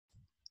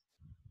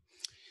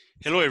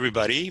Hello,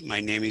 everybody. My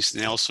name is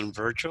Nelson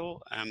Vergel.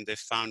 I'm the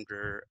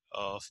founder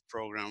of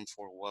Program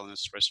for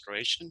Wellness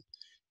Restoration.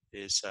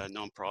 It's a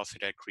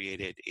nonprofit I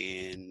created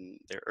in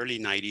the early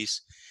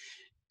 90s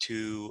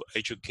to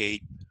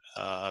educate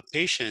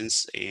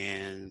patients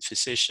and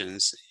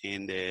physicians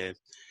in the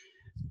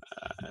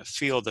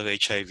field of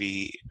HIV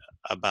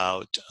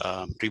about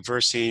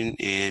reversing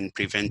and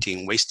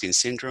preventing wasting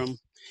syndrome.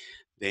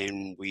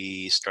 Then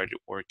we started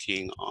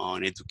working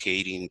on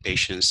educating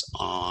patients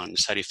on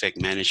side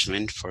effect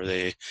management for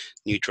the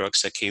new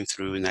drugs that came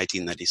through in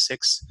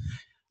 1996.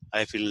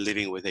 I've been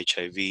living with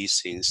HIV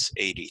since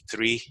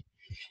 '83,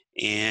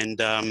 and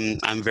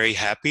I'm very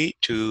happy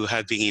to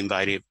have been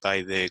invited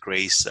by the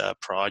GRACE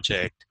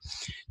project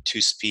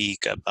to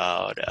speak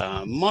about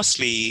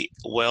mostly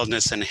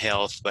wellness and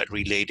health, but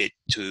related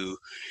to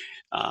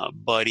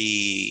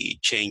body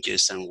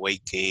changes and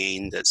weight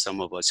gain that some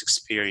of us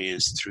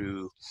experience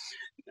through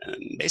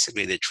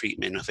basically the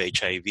treatment of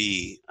HIV.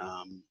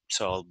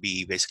 So I'll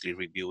be basically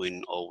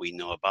reviewing all we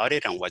know about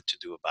it and what to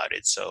do about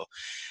it. So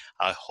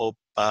I hope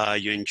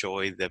you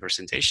enjoy the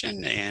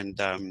presentation, yeah,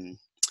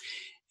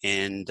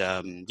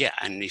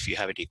 and if you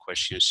have any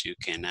questions, you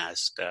can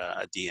ask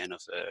at the end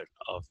of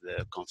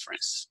the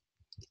conference.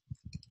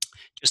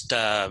 Just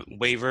a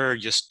waiver,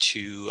 just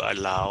to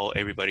allow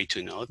everybody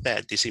to know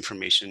that this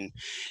information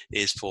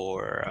is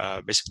for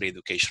basically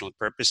educational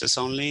purposes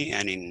only,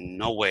 and in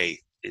no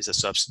way is a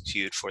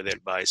substitute for the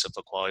advice of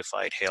a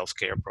qualified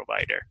healthcare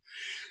provider.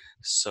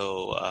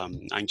 So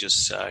I'm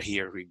just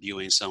here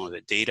reviewing some of the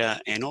data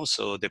and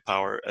also the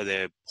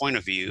point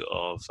of view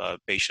of a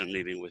patient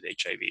living with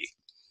HIV.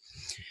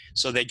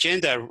 So the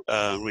agenda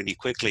really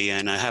quickly,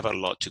 and I have a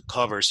lot to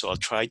cover, so I'll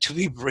try to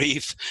be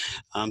brief.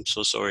 I'm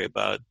so sorry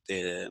about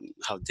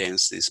how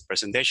dense this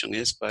presentation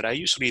is, but I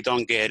usually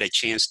don't get a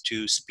chance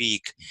to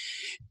speak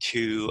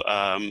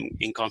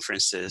in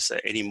conferences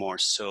anymore.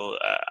 So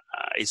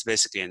it's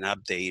basically an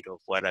update of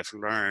what I've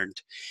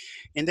learned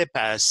in the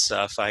past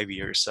 5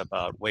 years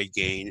about weight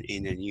gain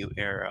in a new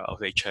era of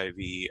HIV,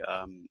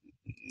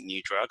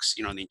 new drugs,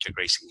 the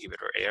integrase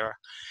inhibitor era.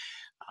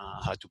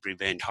 How to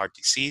prevent heart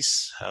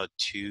disease, how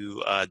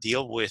to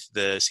deal with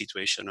the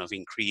situation of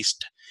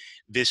increased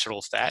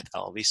visceral fat.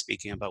 I'll be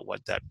speaking about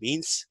what that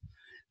means.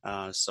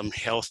 Some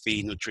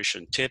healthy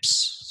nutrition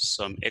tips,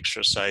 some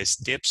exercise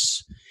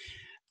tips,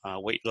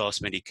 weight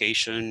loss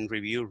medication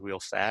review real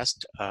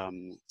fast, a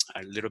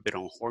little bit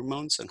on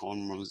hormones and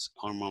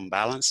hormone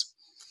balance,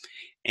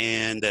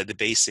 and the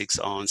basics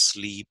on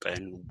sleep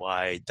and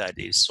why that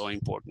is so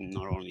important,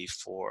 not only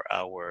for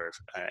our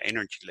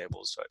energy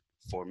levels, but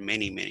for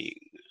many, many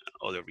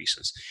other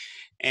reasons,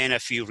 and a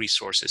few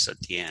resources at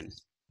the end.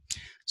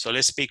 So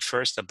let's speak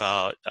first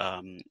about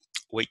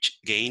weight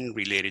gain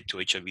related to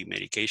HIV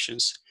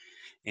medications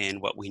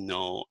and what we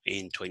know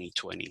in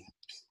 2020.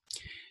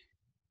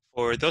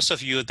 For those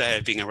of you that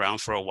have been around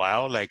for a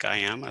while, like I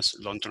am as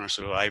a long-term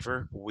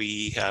survivor,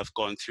 we have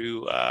gone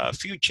through a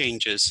few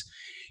changes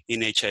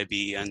in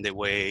HIV and the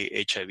way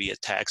HIV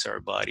attacks our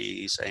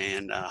bodies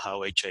and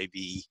how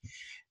HIV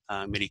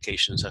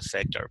medications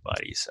affect our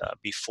bodies.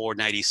 Before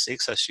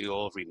 96, as you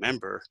all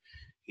remember,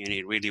 and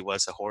it really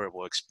was a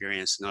horrible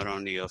experience, not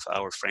only of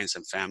our friends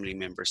and family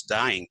members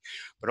dying,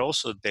 but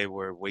also they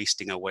were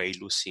wasting away,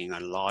 losing a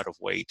lot of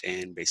weight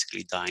and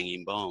basically dying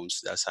in bones.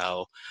 That's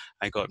how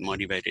I got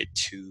motivated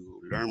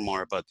to learn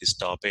more about this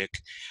topic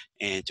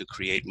and to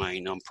create my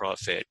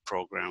nonprofit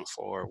program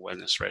for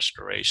wellness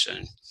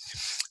restoration.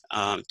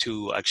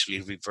 To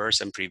actually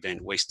reverse and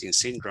prevent wasting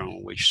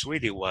syndrome, which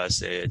really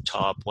was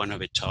one of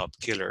the top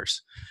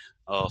killers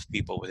of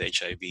people with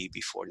HIV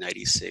before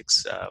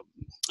 96.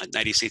 At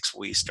 96,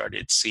 we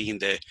started seeing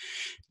the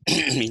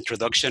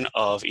introduction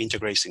of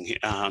protease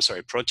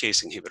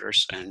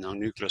inhibitors and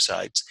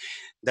nucleosides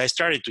that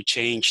started to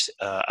change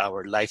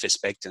our life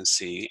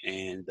expectancy,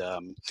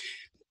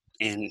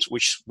 and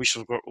which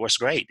was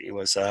great. It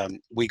was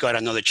we got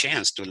another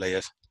chance to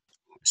live.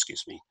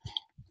 Excuse me.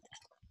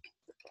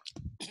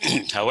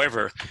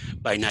 However,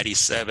 by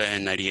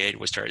 97, 98,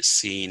 we started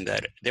seeing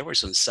that there were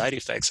some side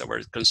effects that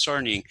were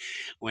concerning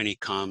when it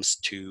comes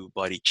to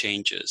body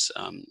changes.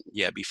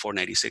 Before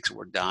 96,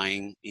 we're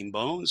dying in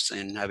bones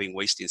and having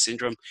wasting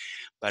syndrome.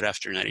 But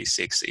after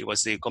 96, it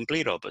was the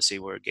complete opposite.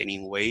 We're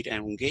gaining weight,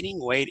 and gaining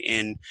weight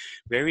in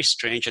very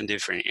strange and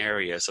different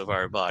areas of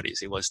our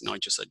bodies. It was not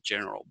just a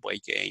general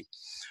weight gain,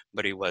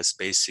 but it was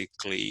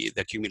basically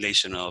the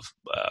accumulation of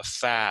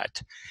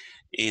fat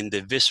in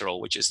the visceral,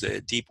 which is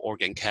the deep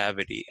organ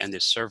cavity, and the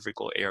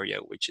cervical area,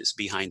 which is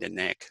behind the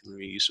neck.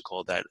 We used to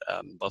call that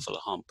buffalo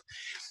hump.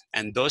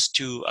 And those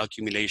two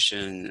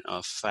accumulation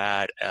of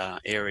fat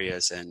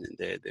areas and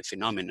the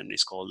phenomenon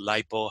is called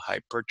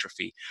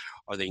lipohypertrophy,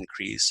 or the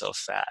increase of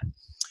fat.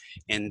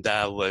 And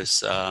that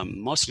was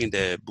mostly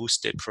the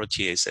boosted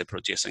protease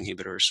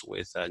inhibitors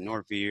with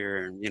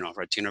Norvir and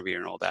ritonavir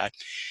and all that.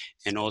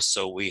 And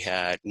also we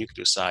had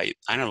nucleoside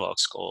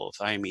analogs called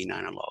thymidine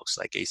analogs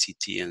like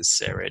AZT and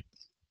Zerit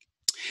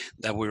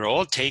that we're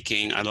all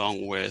taking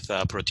along with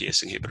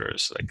protease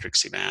inhibitors like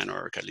Crixivan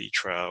or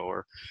Kaletra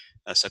or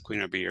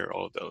saquinavir,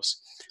 all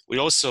those. We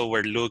also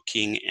were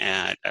looking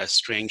at a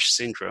strange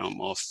syndrome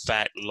of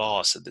fat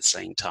loss at the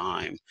same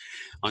time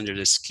under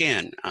the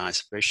skin,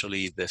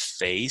 especially the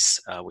face.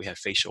 We have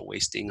facial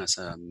wasting as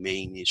a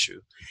main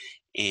issue,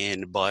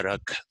 and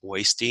buttock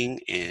wasting.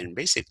 And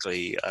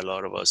basically, a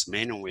lot of us,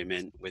 men and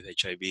women with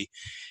HIV,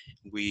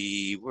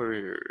 we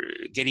were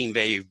getting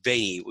very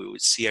veiny. We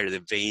would see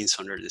the veins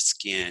under the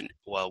skin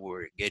while we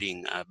were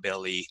getting a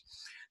belly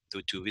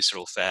due to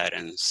visceral fat,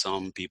 and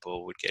some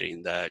people would get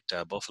in that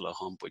buffalo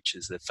hump, which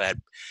is the fat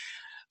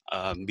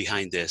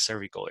behind the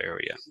cervical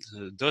area.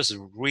 So those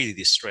are really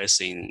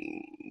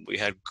distressing. We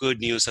had good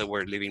news that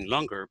we're living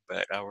longer,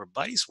 but our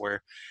bodies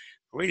were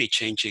really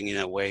changing in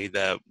a way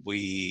that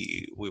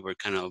we were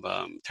kind of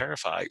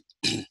terrified.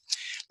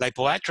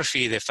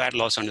 Lipoatrophy, the fat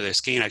loss under the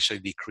skin, actually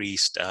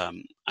decreased a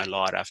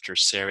lot after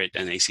Zerit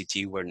and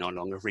AZT were no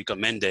longer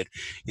recommended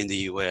in the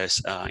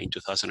US in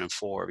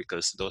 2004,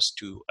 because those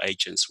two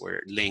agents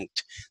were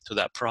linked to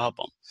that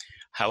problem.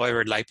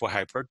 However,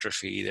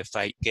 lipohypertrophy, the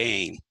fat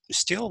gain, is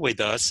still with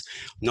us,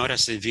 not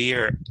as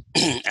severe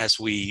as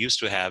we used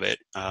to have it.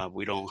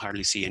 We don't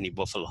hardly see any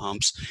buffalo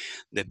humps.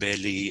 The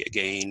belly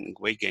gain,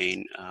 weight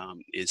gain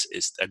is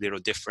a little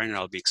different.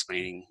 I'll be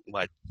explaining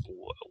what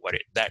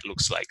that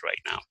looks like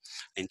right now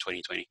in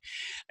 2020.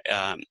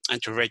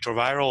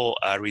 Antiretroviral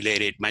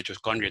related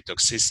mitochondrial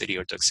toxicity,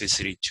 or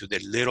toxicity to the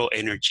little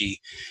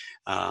energy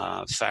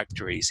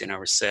factories in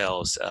our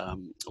cells,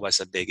 was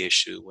a big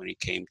issue when it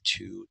came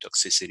to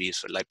toxicities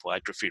for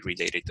lipoatrophy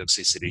related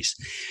toxicities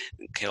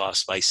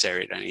caused by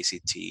Zerit and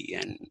AZT,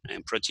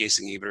 and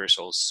protease inhibitors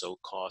also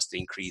caused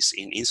increase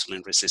in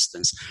insulin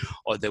resistance,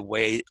 or the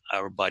way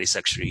our bodies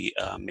actually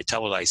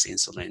metabolize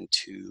insulin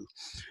to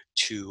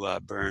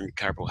burn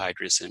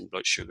carbohydrates and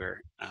blood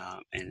sugar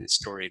and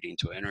store it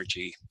into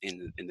energy in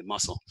the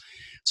muscle.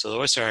 So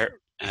those are,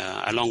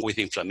 along with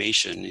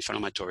inflammation,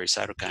 inflammatory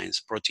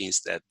cytokines,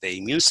 proteins that the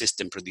immune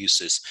system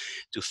produces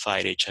to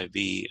fight HIV,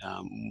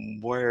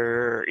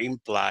 were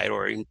implied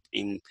or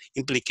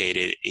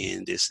implicated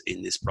in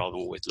this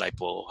problem with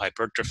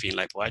lipohypertrophy and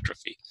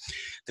lipoatrophy.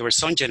 There were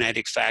some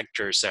genetic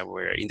factors that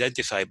were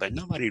identified, but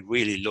nobody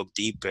really looked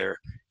deeper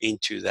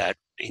into that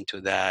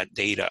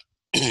data.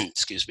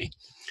 Excuse me.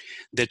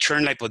 The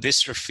term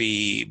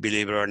lipodystrophy,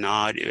 believe it or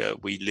not,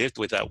 we lived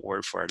with that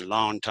word for a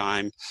long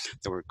time.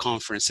 There were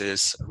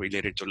conferences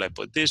related to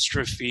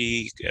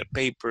lipodystrophy,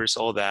 papers,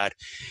 all that.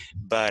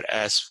 But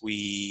as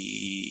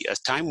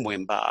time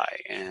went by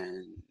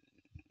and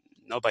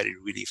nobody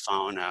really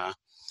found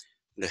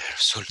the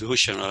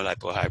solution of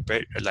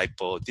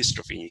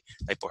lipodystrophy,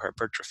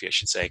 lipohypertrophy, I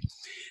should say,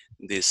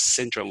 this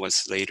syndrome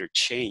was later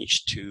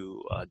changed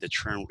to the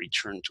term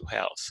return to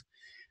health,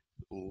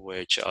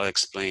 which I'll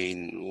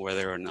explain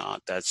whether or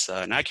not that's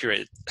an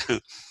accurate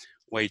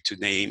way to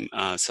name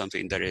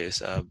something that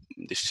is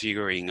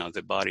disfiguring of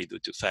the body due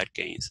to fat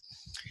gains.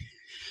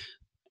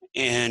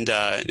 And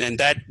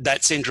that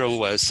syndrome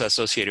was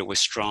associated with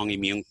strong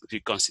immune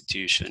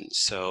reconstitution.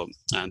 So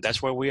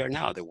that's where we are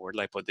now. The word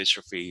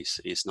lipodystrophy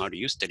is not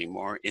used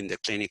anymore in the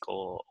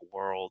clinical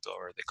world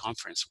or the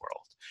conference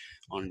world.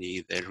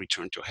 Only the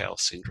return to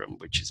health syndrome,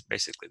 which is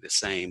basically the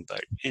same,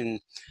 but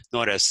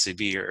not as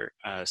severe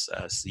as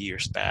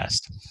years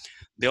past.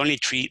 The only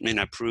treatment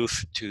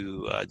approved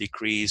to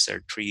decrease or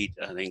treat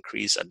the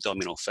increased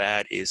abdominal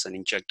fat is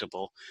an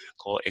injectable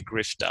called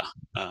Egrifta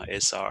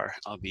SR.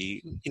 I'll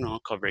be,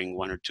 covering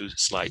one or two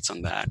slides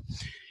on that.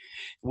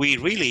 We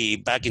really,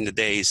 back in the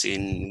days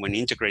when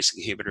integrase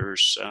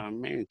inhibitors,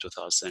 maybe in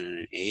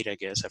 2008, I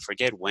guess, I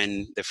forget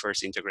when the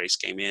first integrase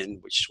came in,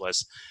 which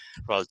was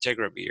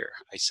raltegravir,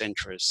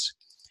 Icentris.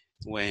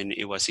 When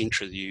it was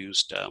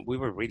introduced, we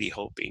were really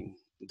hoping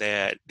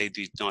that they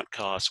did not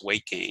cause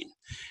weight gain,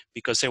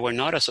 because they were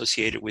not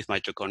associated with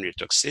mitochondrial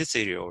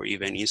toxicity or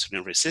even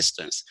insulin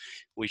resistance,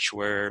 which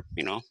were,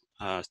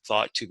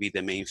 thought to be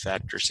the main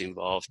factors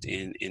involved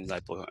in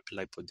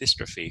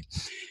lipodystrophy,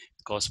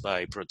 caused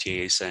by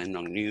protease and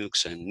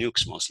non-nukes, and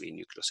nukes, mostly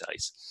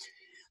nucleosides.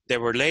 There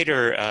were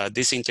later,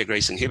 these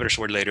integrase inhibitors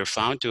were later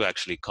found to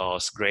actually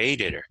cause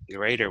greater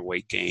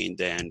weight gain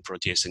than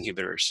protease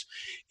inhibitors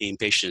in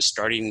patients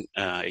starting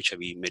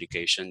HIV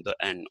medication,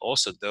 and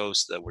also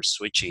those that were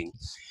switching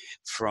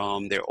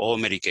from their old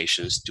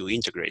medications to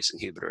integrase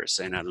inhibitors.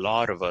 And a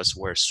lot of us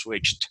were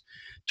switched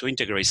to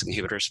integrase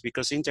inhibitors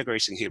because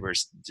integrase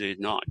inhibitors do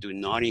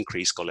not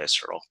increase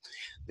cholesterol.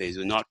 They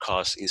do not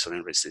cause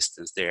insulin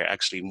resistance. They're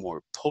actually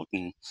more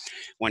potent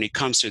when it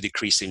comes to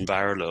decreasing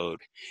viral load,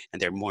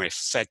 and they're more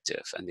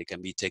effective, and they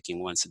can be taken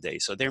once a day.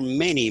 So there are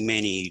many,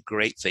 many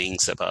great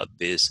things about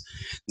this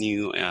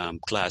new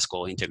class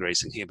called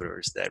integrase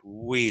inhibitors that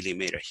really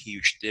made a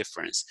huge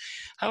difference.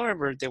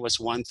 However, there was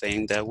one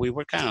thing that we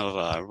were kind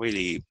of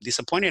really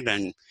disappointed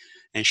and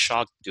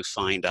shocked to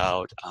find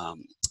out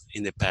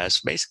in the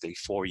past, basically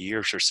 4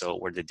 years or so,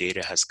 where the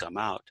data has come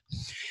out.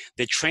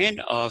 The trend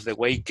of the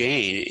weight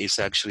gain is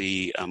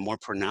actually more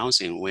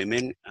pronounced in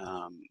women,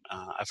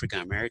 African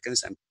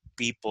Americans, and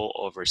people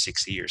over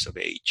 60 years of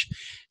age,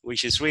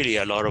 which is really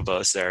a lot of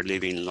us that are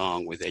living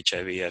long with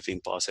HIV have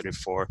been positive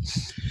for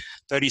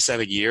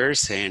 37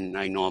 years, and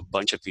I know a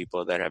bunch of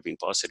people that have been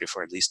positive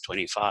for at least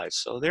 25.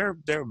 So there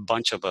are a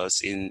bunch of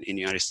us in the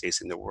United States,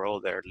 in the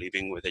world, that are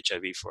living with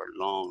HIV for a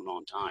long,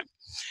 long time.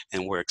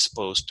 And we're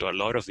exposed to a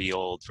lot of the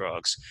old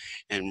drugs,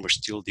 and we're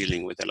still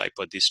dealing with the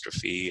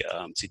lipodystrophy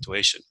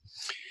situation.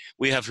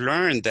 We have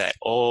learned that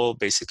all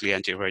basically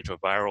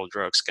antiretroviral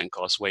drugs can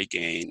cause weight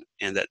gain,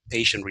 and that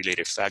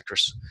patient-related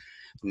factors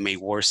may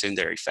worsen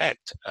their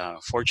effect.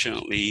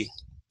 Fortunately,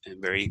 and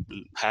very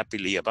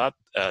happily about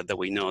that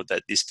we know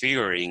that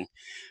disfiguring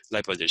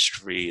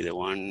lipodystrophy, the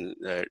one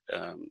that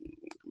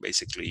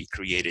basically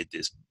created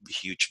this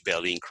huge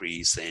belly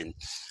increase and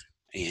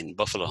in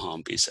buffalo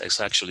hump, is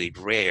actually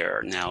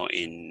rare now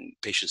in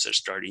patients that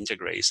start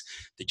integrase.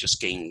 They just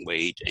gain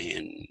weight,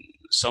 and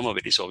some of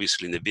it is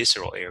obviously in the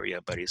visceral area,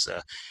 but it's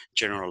a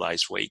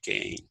generalized weight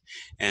gain.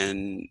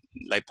 And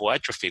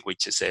lipoatrophy,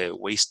 which is a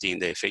wasting,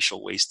 the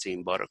facial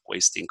wasting, buttock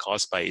wasting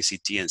caused by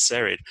AZT and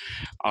Zerit,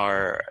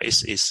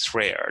 is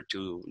rare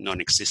to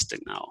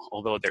non-existent now.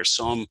 Although there's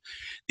some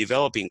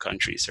developing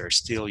countries that are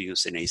still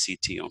using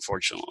AZT,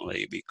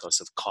 unfortunately, because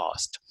of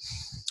cost.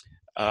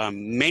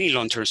 Many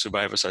long-term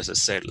survivors, as I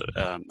said,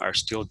 are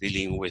still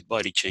dealing with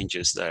body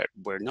changes that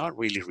were not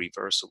really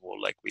reversible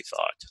like we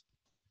thought.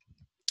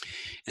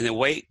 And the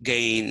weight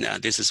gain,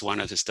 this is one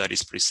of the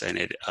studies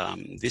presented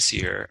this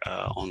year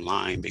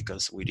online,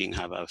 because we didn't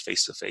have a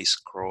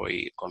face-to-face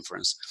CROI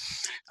conference,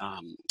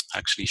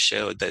 actually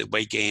showed that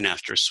weight gain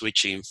after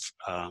switching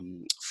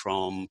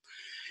from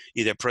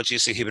either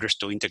protease inhibitors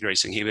to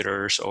integrase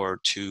inhibitors, or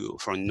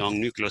from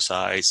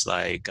non-nucleosides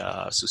like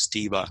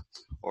Sustiva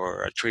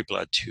or a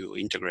triplet to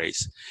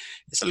integrase.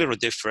 It's a little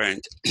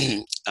different.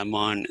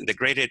 Among the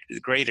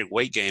graded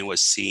weight gain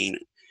was seen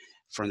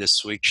from the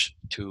switch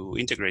to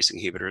integrase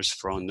inhibitors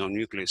from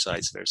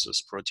non-nucleosides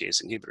versus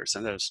protease inhibitors.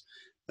 And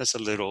that's a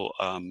little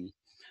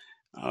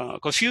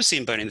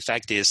confusing, but in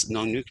fact is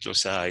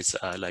non-nucleosides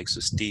like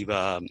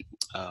Sustiva,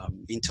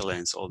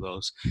 Intalens, all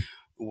those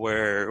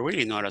were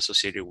really not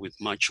associated with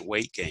much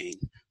weight gain.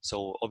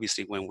 So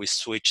obviously when we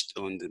switched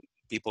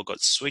people got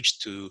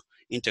switched to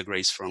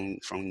integrase from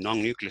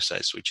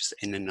non-nucleosides, which is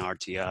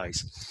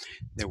NNRTIs,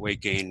 their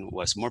weight gain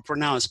was more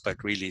pronounced,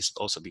 but really it's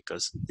also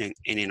because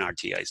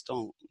NNRTIs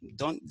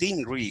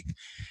didn't really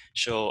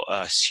show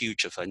as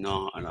huge of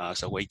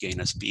a weight gain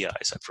as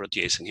PIs,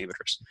 protease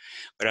inhibitors.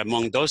 But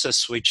among those that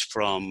switched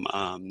from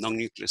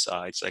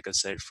non-nucleosides, like I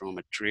said, from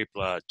a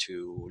triplet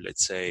to,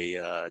 let's say,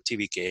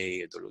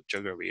 TBK,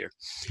 dolutegravir,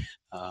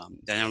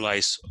 the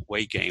analyzed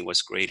weight gain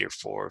was greater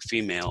for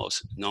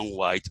females,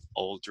 non-white,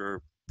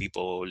 older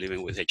people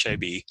living with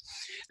HIV,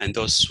 and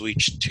those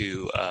switched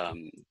to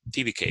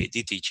TBK,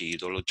 DTG,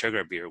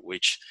 dolutegravir,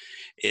 which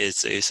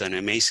is an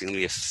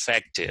amazingly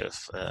effective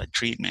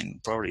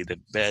treatment, probably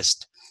the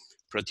best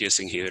protease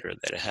inhibitor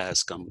that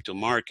has come to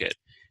market.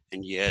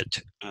 And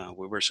yet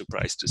we were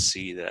surprised to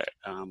see that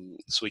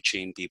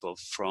switching people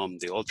from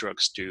the old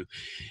drugs to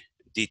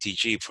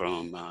DTG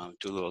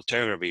to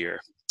dolutegravir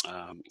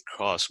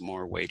caused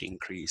more weight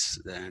increase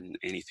than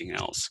anything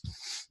else.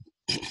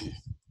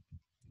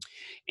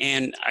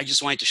 And I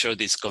just wanted to show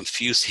this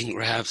confusing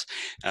graph.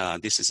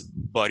 This is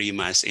body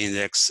mass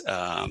index,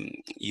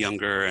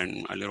 younger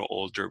and a little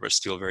older, but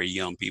still very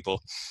young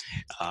people.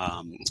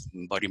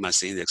 Body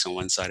mass index on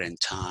one side and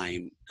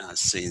time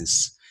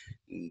since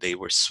they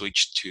were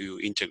switched to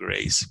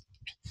integrase.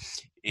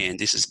 And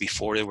this is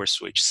before they were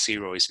switched.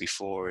 0 is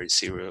before, and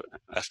 0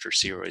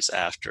 is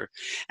after.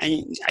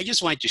 And I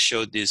just wanted to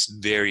show this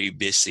very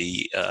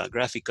busy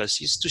graphic, because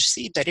just to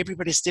see that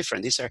everybody's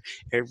different.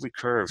 Every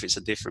curve is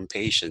a different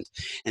patient.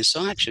 And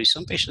so actually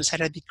some patients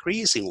had a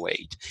decrease in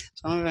weight.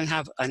 Some of them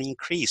have an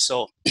increase.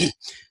 So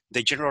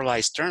the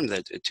generalized term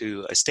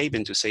a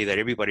statement to say that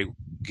everybody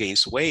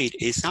gains weight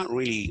is not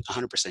really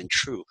 100%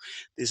 true.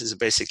 This is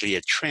basically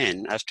a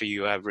trend after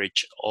you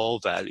average all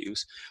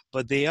values,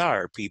 but they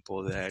are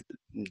people that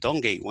don't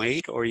gain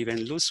weight or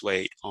even lose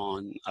weight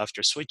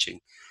after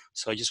switching.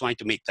 So I just wanted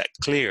to make that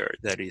clear,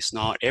 that it's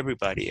not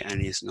everybody, and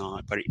it's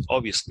not, but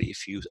obviously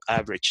if you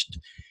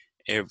averaged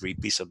every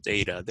piece of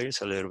data,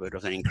 there's a little bit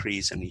of an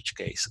increase in each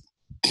case.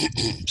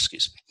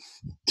 Excuse me.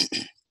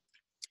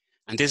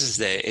 And this is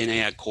the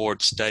NA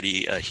Accord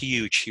study, a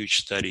huge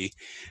study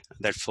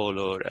that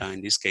followed, in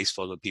this case,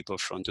 followed people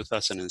from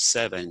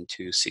 2007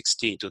 to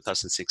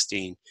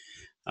 2016,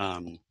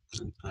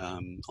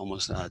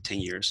 almost 10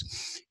 years.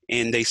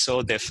 And they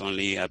saw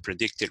definitely a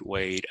predicted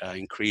weight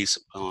increase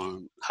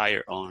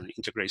higher on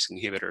integrase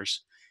inhibitors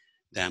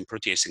than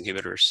protease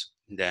inhibitors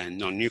than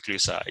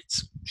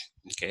non-nucleosides.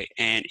 Okay,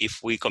 and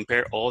if we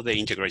compare all the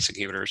integrase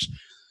inhibitors,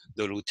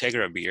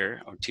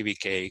 dolutegravir or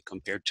TBK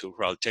compared to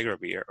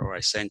raltegravir or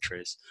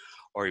Icentris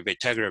or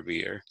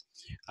bictegravir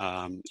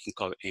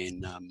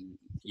in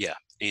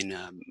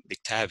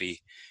Biktarvy,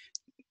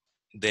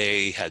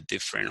 they had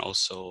different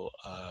also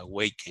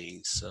weight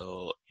gain.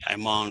 So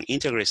among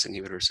integrase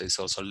inhibitors, there's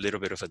also a little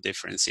bit of a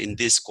difference in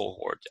this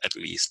cohort, at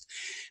least.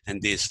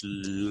 And this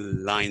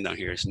line down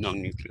here is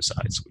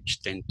non-nucleosides,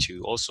 which tend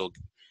to also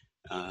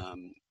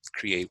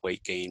create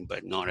weight gain,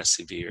 but not as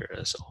severe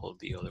as all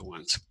the other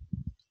ones.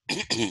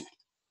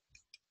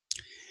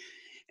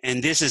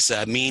 And this is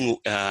a mean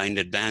in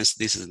advanced.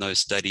 This is another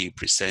study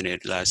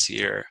presented last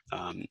year,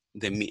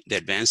 the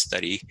advanced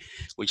study,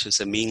 which is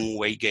a mean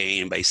weight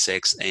gain by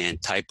sex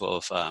and type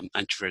of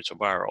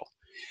antiretroviral.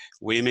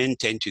 Women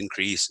tend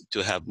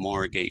to have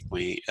more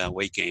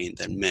weight gain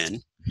than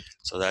men.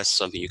 So that's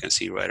something you can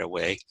see right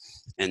away.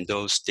 And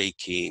those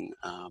taking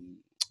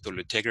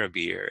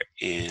dolutegravir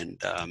and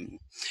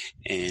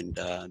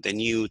the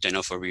new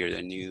tenofovir,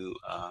 the new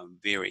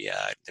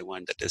Viriad, the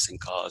one that doesn't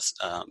cause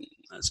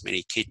as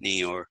many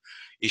kidney or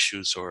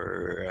issues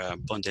or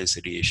bone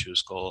density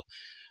issues, called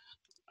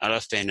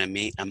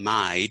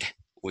alafenamide,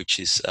 which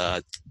is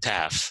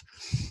TAF.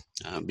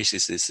 This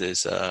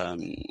is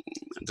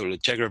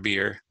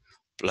dolutegravir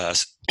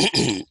plus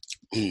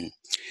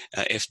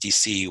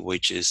FTC,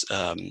 which is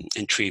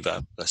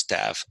Entriva plus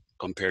TAF,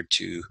 compared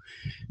to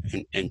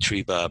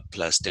Entriva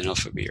plus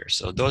tenofovir.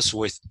 So those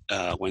with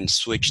when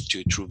switched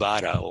to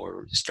Truvada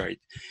or start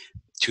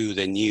to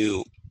the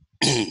new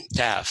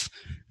TAF,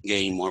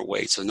 gain more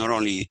weight. So not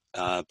only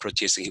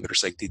protease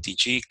inhibitors like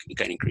DTG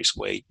can increase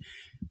weight,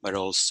 but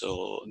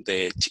also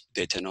the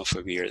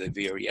tenofovir, the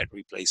Viriad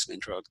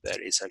replacement drug,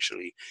 that is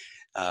actually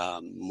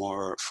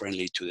more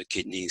friendly to the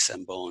kidneys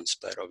and bones,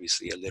 but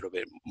obviously a little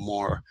bit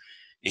more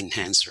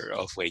enhancer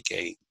of weight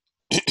gain.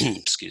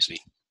 Excuse me.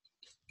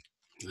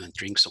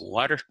 Drink some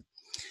water.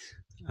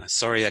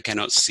 Sorry, I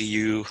cannot see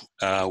you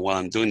while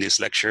I'm doing this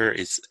lecture.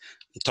 I'm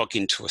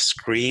talking to a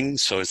screen,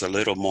 so it's a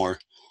little more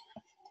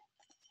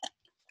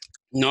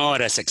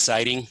not as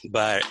exciting,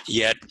 but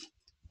yet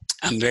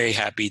I'm very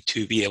happy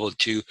to be able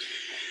to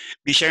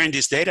be sharing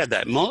this data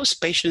that most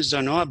patients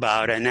don't know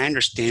about. And I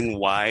understand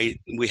why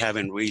we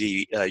haven't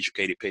really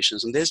educated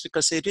patients on this,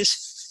 because it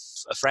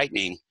is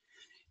frightening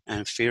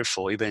and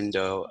fearful, even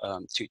though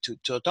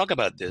to talk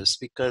about this,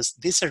 because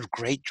these are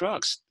great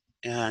drugs.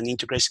 And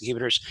integrase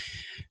inhibitors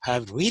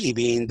have really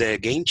been the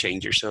game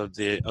changers of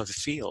the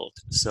field.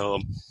 So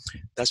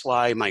that's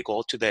why my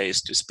goal today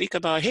is to speak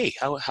about, hey,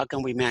 how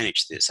can we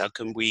manage this? How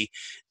can we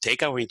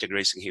take our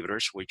integrase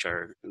inhibitors, which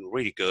are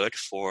really good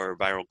for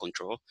viral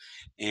control,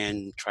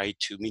 and try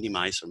to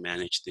minimize or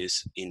manage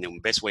this in the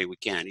best way we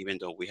can, even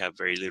though we have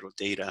very little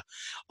data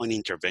on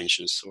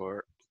interventions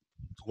or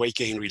weight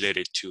gain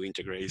related to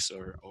integrase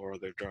or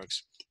other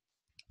drugs.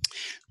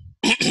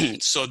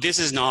 So this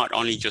is not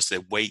only just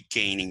a weight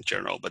gain in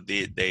general, but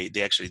they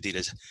actually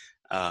did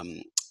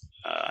an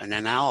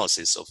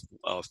analysis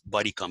of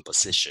body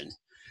composition.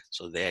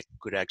 So they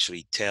could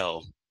actually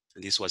tell,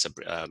 this was a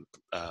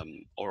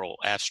oral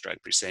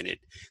abstract presented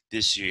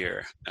this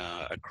year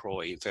at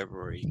CROI in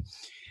February,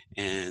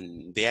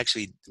 and they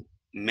actually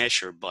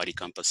measure body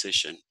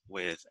composition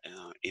with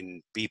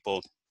in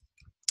people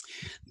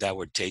that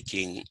were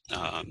taking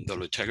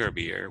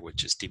dolutegravir,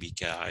 which is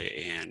TBK,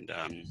 and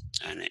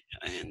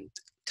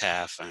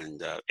TAF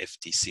and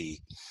FTC,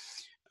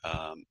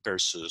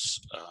 versus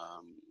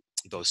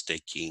those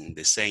taking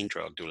the same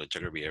drug,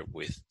 dolutegravir,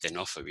 with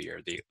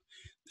tenofovir, the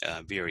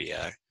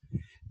Viriad,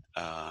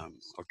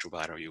 or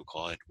Truvada, you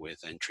call it,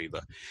 with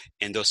Entriva,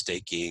 and those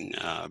taking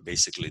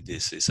basically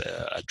this is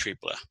a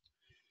tripla.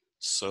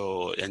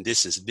 So, and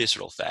this is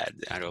visceral fat.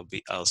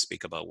 I'll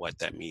speak about what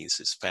that means.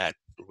 Is fat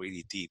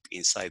really deep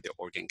inside the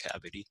organ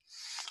cavity.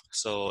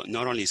 So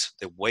not only is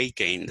the weight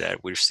gain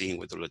that we're seeing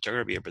with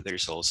dolutegravir, but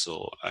there's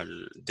also a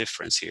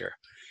difference here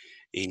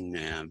in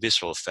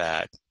visceral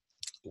fat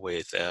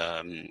with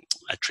a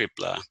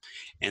tripla,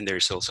 and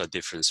there's also a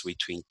difference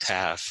between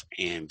TAF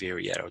and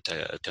Viriad or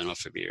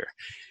tenofovir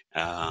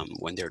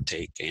when they're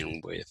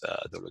taken with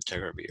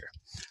dolutegravir.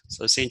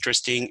 So it's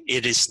interesting.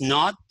 It is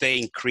not the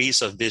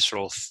increase of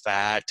visceral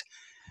fat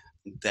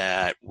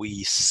that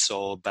we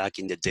saw back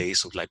in the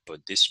days of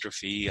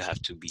lipodystrophy. I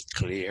have to be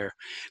clear,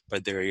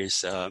 but there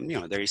is,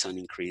 there is an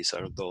increase,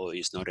 although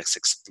it's not as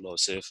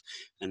explosive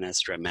and as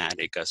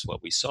dramatic as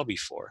what we saw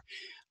before.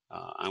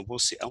 And we'll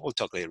see. I will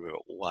talk a little bit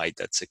about why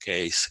that's the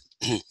case.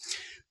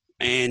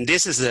 And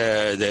this is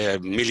the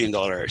 $1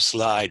 million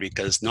slide,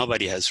 because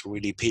nobody has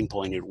really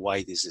pinpointed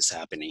why this is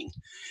happening.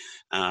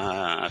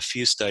 A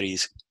few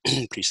studies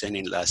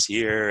presented last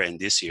year and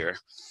this year.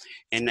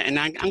 And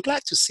I'm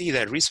glad to see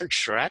that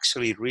researchers are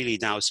actually really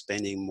now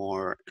spending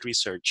more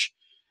research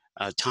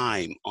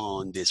time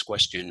on this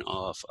question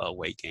of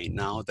weight gain.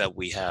 Now that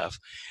we have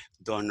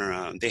done,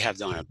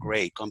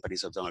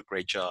 companies have done a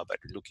great job at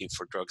looking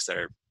for drugs that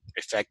are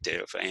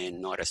effective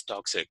and not as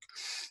toxic.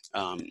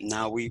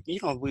 Now we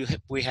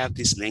have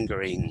this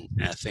lingering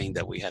thing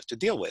that we have to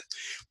deal with.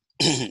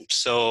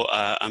 So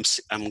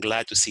I'm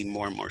glad to see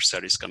more and more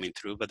studies coming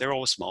through, but they're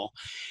all small.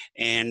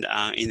 And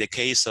in the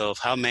case of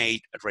how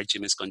made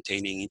regimens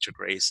containing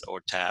integrase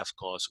or TAF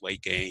cause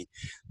weight gain,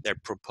 they're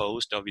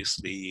proposed,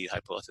 obviously,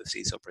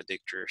 hypotheses or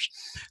predictors.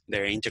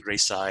 They're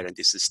integrase side, and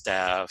this is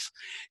TAF.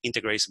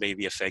 Integrase may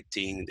be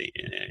affecting the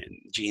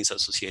genes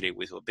associated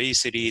with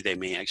obesity. They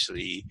may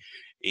actually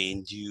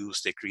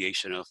induce the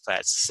creation of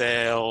fat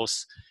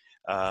cells.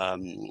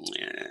 Um,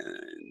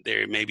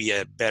 there may be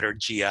a better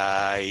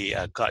GI,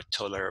 gut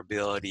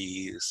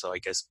tolerability, so I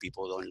guess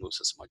people don't lose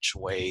as much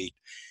weight.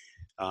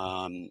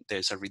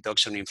 There's a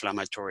reduction in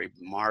inflammatory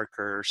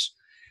markers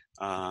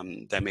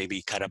that may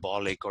be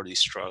catabolic or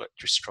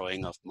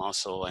destroying of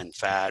muscle and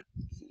fat.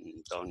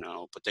 Don't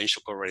know.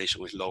 Potential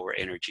correlation with lower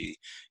energy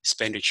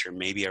expenditure.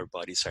 Maybe our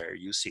bodies are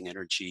using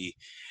energy,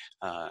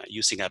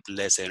 using up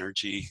less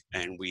energy,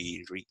 and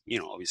we,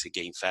 obviously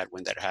gain fat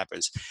when that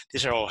happens.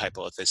 These are all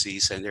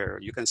hypotheses, and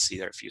you can see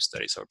there are a few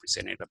studies are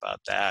presented about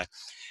that.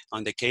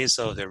 On the case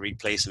of the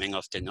replacement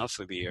of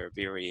tenofovir,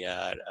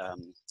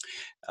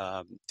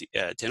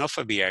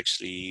 tenofovir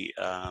actually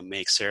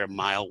makes a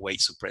mild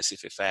weight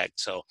suppressive effect.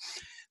 So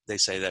they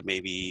say that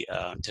maybe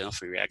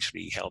tenofovir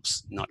actually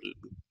helps not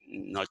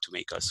to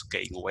make us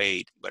gain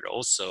weight, but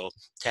also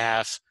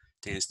TAF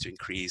tends to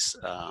increase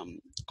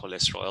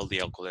cholesterol,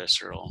 LDL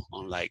cholesterol,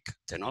 unlike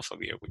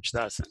tenofovir, which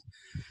doesn't.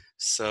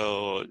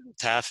 So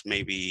TAF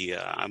maybe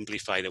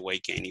amplify the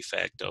weight gain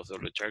effect of the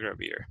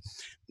dolutegravir.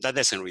 That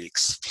doesn't really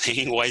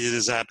explain why this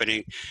is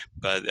happening,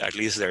 but at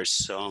least there's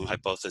some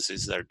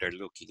hypotheses that they're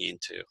looking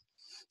into.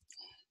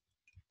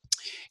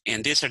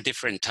 And these are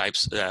different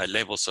types,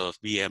 levels of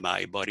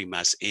BMI, body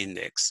mass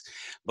index.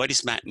 Body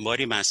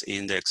mass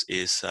index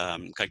is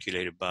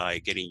calculated by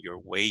getting your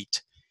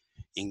weight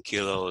in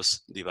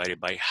kilos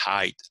divided by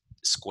height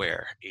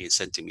square in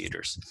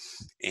centimeters.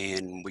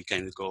 And we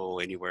can go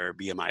anywhere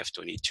BMI of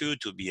 22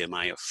 to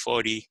BMI of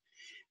 40.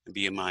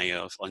 BMI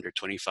of under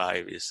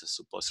 25 is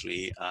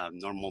supposedly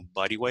normal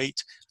body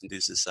weight. And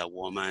this is a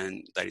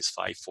woman that is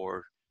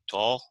 5'4"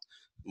 tall,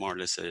 more or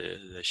less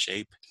the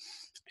shape.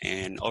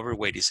 And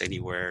overweight is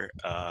anybody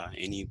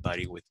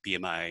with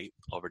BMI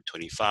over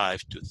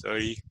 25 to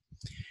 30.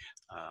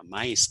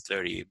 Mine is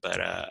 30, but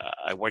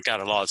I work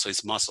out a lot, so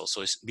it's muscle.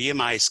 So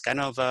BMI is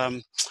kind of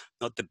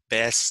not the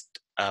best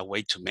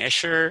way to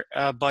measure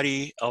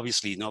body,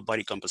 obviously not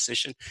body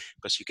composition,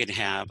 because you can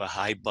have a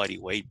high body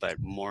weight, but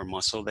more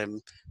muscle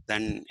than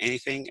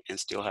anything and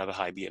still have a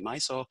high BMI.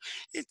 So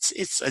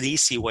it's an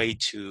easy way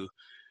to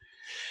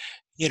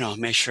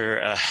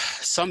measure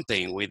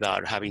something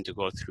without having to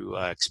go through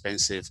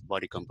expensive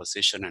body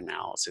composition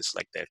analysis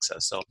like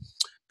DEXA. So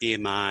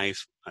BMI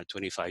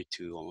 25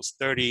 to almost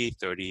 30,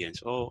 30 and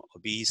so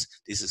obese.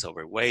 This is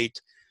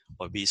overweight,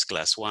 obese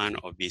class 1,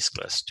 obese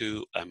class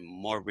 2, and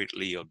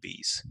morbidly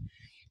obese.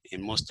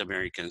 And most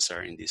Americans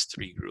are in these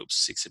three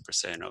groups.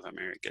 60% of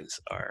Americans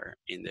are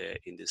in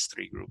these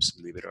three groups,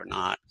 believe it or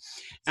not.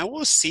 And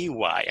we'll see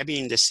why. I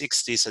mean, in the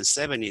 60s and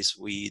 70s,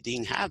 we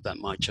didn't have that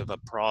much of a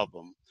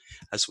problem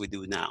as we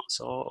do now.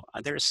 So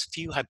there's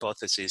few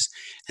hypotheses,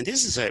 and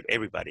this is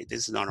everybody.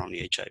 This is not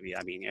only HIV.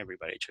 I mean,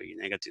 everybody, HIV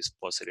negative,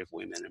 positive,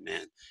 women and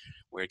men.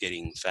 We're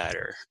getting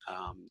fatter.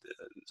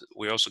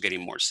 We're also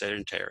getting more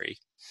sedentary,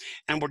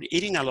 and we're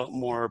eating a lot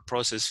more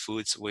processed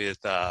foods with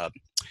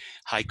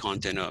high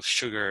content of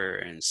sugar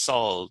and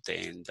salt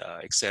and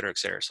et cetera, et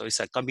cetera. So it's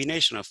a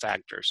combination of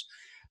factors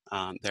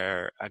that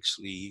are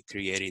actually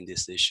creating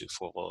this issue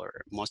for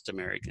most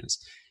Americans.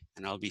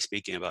 And I'll be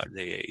speaking about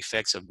the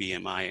effects of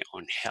BMI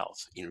on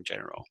health in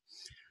general.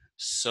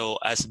 So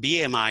as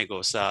BMI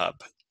goes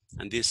up,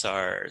 and these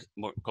are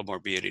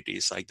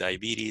comorbidities like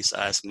diabetes,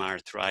 asthma,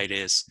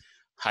 arthritis,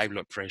 high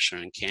blood pressure,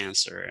 and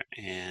cancer.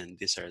 And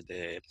these are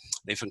the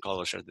different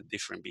colors are the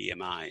different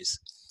BMIs.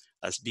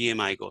 As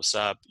BMI goes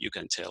up, you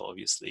can tell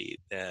obviously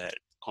that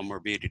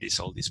comorbidities,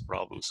 all these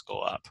problems go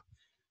up.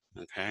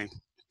 Okay.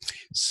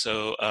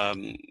 So,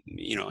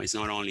 it's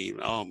not only,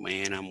 oh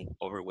man, I'm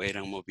overweight,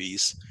 I'm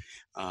obese,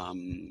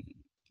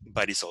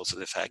 but it's also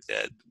the fact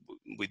that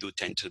we do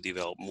tend to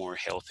develop more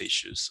health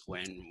issues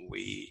when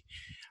we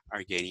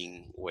are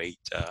gaining weight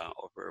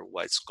over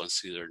what's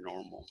considered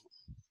normal.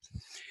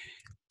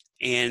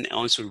 And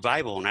on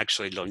survival and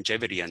actually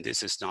longevity, and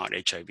this is not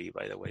HIV,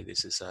 by the way,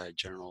 this is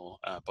general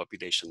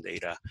population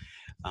data.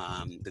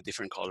 The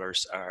different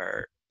colors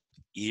are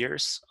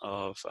years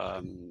of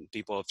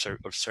people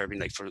observing,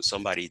 like for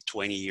somebody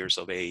 20 years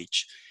of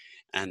age,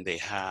 and they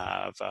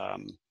have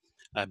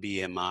a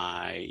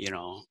BMI,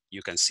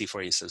 you can see,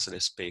 for instance,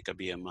 let's pick a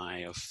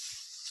BMI of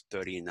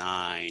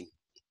 39,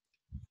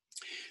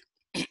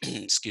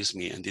 excuse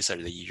me, and these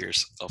are the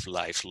years of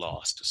life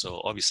lost.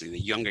 So obviously the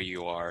younger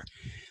you are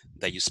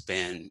that you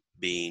spend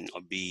being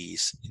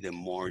obese, the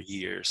more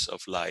years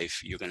of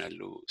life you're gonna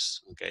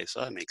lose. Okay,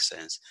 so that makes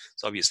sense.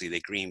 So obviously the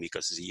green,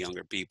 because it's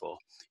younger people.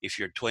 If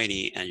you're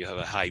 20 and you have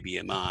a high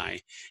BMI,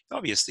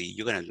 obviously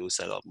you're gonna lose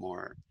a lot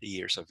more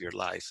years of your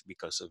life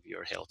because of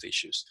your health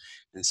issues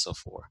and so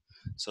forth.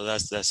 So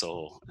that's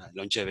all.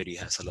 Longevity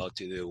has a lot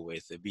to do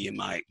with the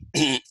BMI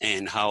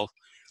and how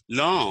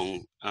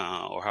long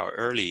or how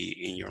early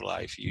in your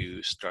life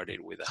you started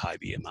with a high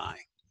BMI.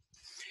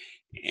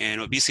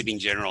 And obesity in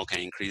general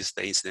can increase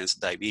the incidence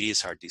of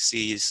diabetes, heart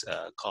disease,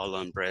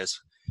 colon, breast,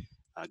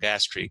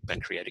 gastric,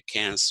 pancreatic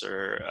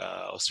cancer,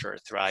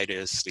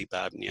 osteoarthritis, sleep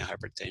apnea,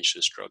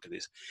 hypertension, stroke,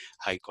 this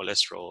high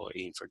cholesterol,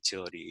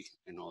 infertility,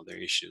 and all their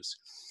issues.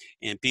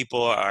 And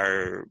people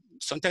are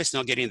sometimes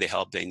not getting the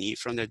help they need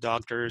from their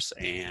doctors,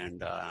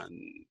 and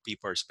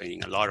people are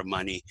spending a lot of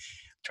money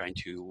trying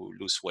to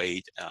lose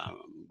weight,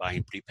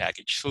 buying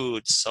prepackaged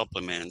foods,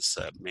 supplements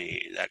that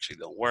actually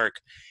don't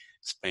work,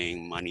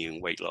 spending money in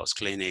weight loss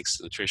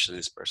clinics,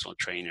 nutritionists, personal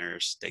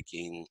trainers,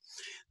 taking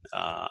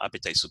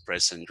appetite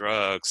suppressant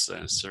drugs,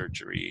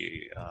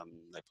 surgery,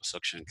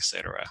 liposuction,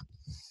 etc.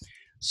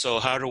 So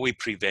how do we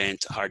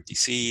prevent heart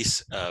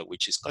disease,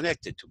 which is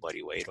connected to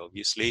body weight,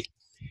 obviously?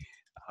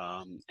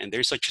 And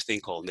there's such a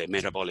thing called the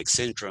metabolic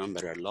syndrome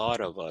that a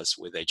lot of us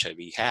with HIV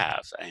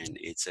have, and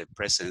it's a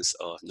presence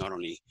of not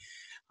only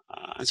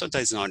and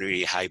sometimes not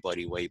really high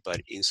body weight, but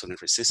insulin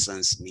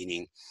resistance,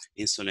 meaning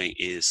insulin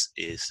is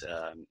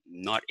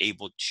not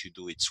able to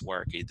do its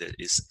work.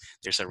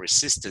 There's a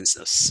resistance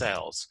of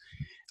cells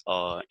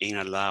in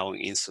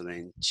allowing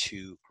insulin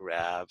to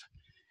grab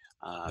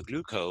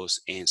glucose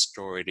and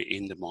store it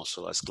in the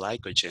muscle as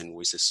glycogen,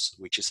 which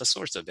is a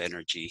source of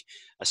energy,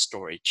 a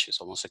storage. It's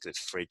almost like the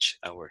fridge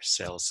our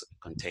cells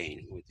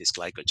contain with this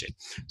glycogen.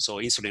 So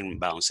insulin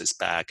bounces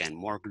back and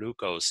more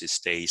glucose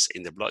stays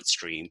in the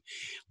bloodstream,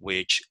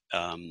 which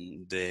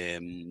the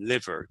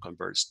liver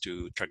converts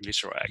to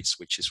triglycerides,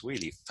 which is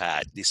really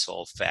fat,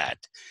 dissolved fat,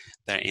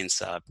 that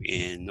ends up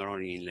in not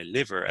only in the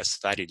liver as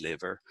fatty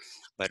liver,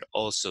 but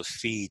also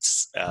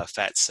feeds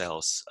fat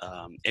cells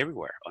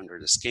everywhere, under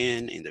the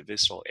skin, in the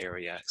visceral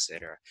area,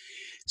 etc.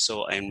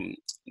 So, and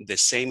the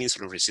same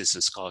insulin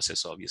resistance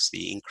causes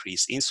obviously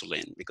increased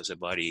insulin because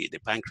the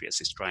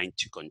pancreas is trying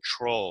to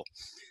control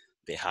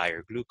the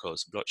higher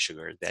glucose blood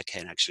sugar that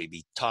can actually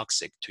be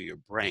toxic to your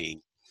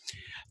brain.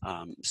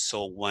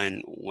 So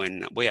when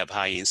we have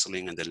high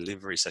insulin and the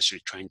liver is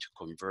actually trying to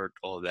convert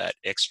all that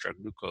extra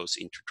glucose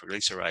into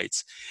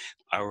triglycerides,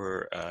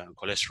 our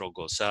cholesterol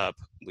goes up.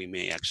 We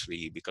may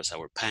actually, because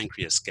our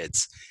pancreas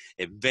gets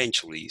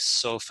eventually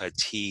so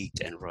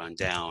fatigued and run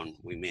down,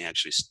 we may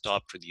actually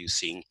stop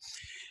producing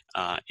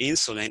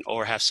insulin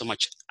or have so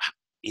much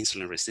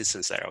insulin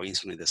resistance that our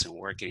insulin doesn't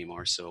work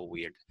anymore. So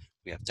we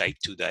have type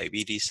 2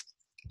 diabetes,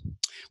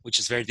 which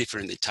is very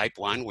different than type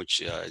 1,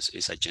 which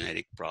is a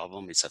genetic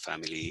problem. It's a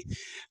family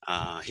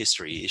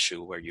history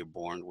issue where you're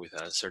born with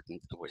a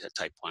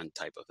type 1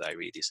 type of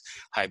diabetes.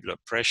 High blood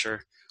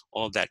pressure,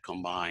 all that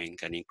combined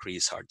can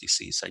increase heart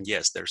disease. And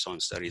yes, there's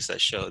some studies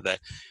that show that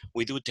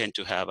we do tend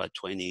to have a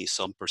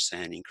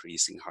 20-some%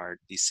 increase in heart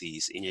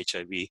disease in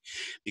HIV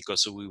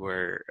because we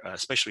were,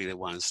 especially the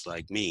ones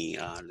like me,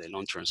 the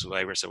long-term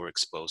survivors that were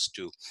exposed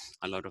to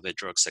a lot of the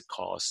drugs that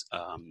cause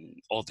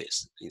all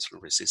this,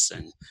 insulin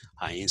resistant,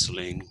 high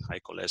insulin, high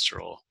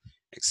cholesterol,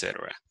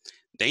 etc.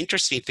 The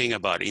interesting thing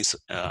about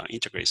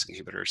integrase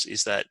inhibitors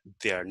is that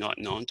they are not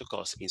known to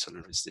cause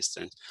insulin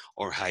resistance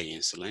or high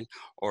insulin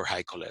or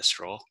high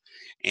cholesterol,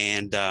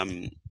 and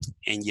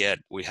yet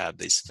we have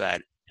this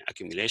fat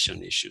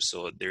accumulation issue.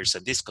 So there's a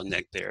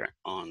disconnect there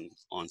on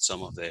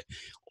some of the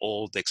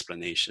old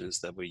explanations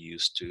that we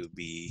used to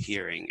be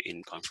hearing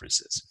in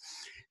conferences.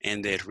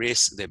 And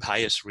the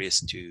highest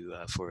risk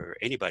for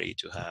anybody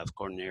to have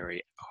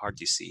coronary heart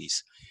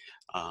disease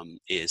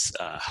is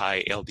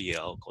high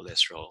LDL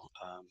cholesterol,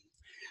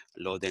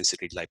 low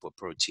density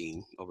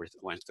lipoprotein over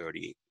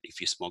 130.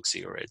 If you smoke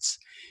cigarettes,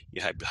 you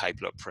have high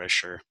blood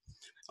pressure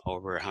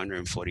over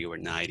 140 over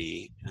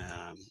 90,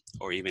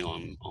 or even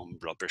on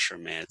blood pressure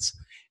meds,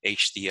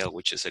 HDL,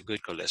 which is a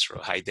good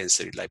cholesterol, high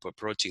density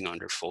lipoprotein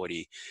under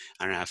 40,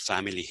 and a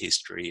family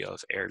history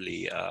of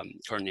early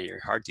coronary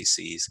heart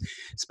disease,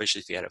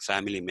 especially if you had a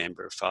family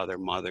member, father,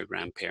 mother,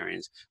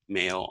 grandparents,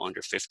 male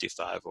under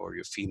 55, or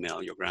your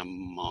female, your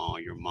grandma,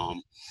 your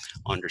mom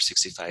under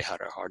 65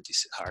 had a heart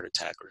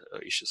attack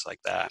or issues like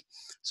that.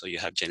 So you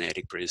have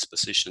genetic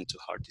predisposition to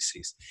heart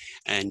disease.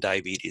 And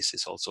diabetes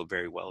is also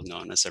very well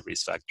known as a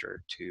risk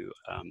factor to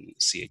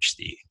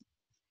CHD.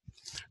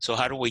 So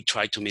how do we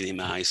try to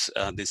minimize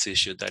this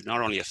issue that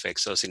not only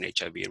affects us in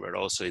HIV, but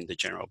also in the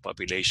general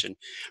population?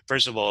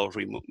 First of all,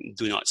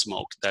 do not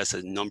smoke. That's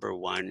the number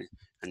one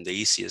and the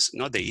easiest,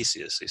 not the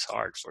easiest, it's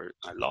hard for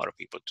a lot of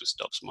people to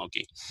stop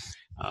smoking.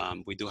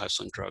 We do have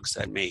some drugs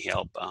that may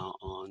help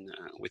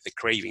with the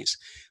cravings,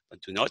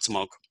 but do not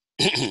smoke.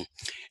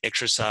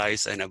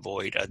 Exercise and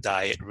avoid a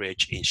diet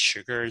rich in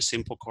sugar and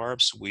simple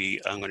carbs.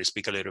 I'm going to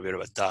speak a little bit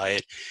about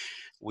diet.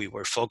 We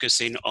were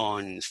focusing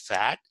on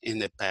fat in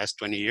the past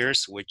 20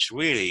 years, which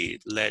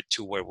really led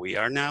to where we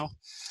are now.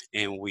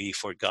 And we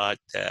forgot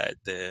that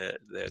the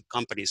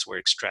companies were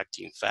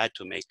extracting fat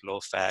to make low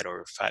fat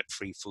or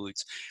fat-free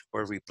foods,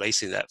 were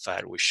replacing that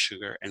fat with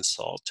sugar and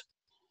salt.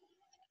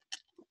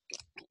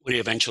 what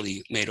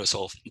eventually made us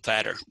all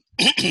fatter.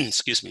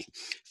 Excuse me.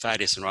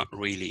 Fat is not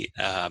really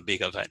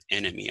big of an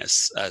enemy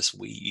as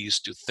we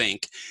used to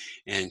think,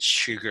 and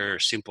sugar,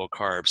 simple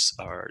carbs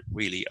are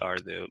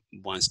the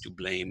ones to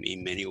blame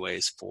in many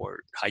ways for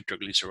high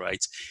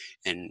triglycerides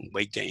and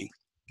weight gain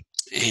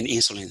and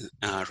insulin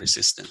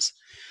resistance.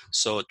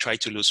 So try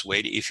to lose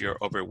weight if you're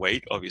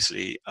overweight.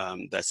 Obviously,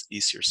 that's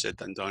easier said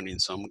than done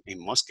in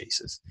most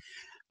cases.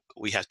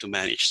 We have to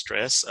manage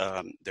stress.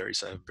 There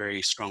is a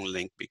very strong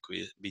link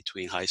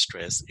between high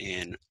stress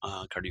and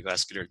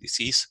cardiovascular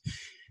disease,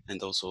 and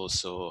those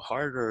also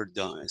harder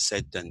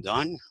said than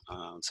done.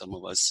 Some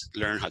of us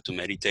learn how to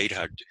meditate,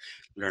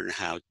 learn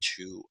how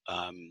to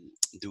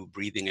do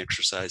breathing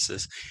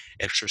exercises.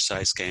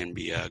 Exercise can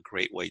be a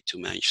great way to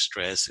manage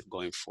stress,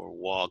 going for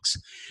walks,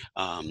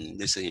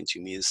 listening to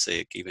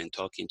music, even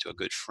talking to a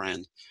good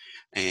friend,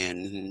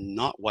 and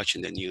not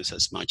watching the news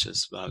as much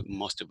as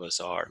most of us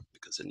are,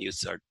 because the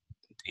news are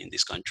in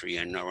this country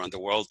and around the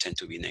world tend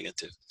to be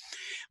negative.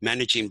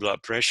 Managing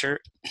blood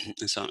pressure,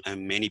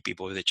 and many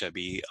people with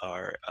HIV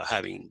are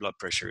having blood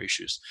pressure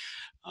issues.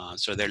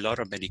 So there are a lot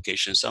of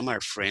medications. Some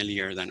are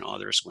friendlier than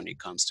others when it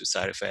comes to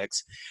side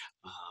effects.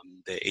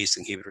 The ACE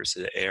inhibitors,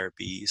 the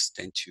ARBs,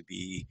 tend to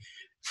be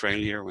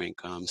friendlier when it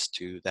comes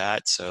to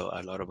that. So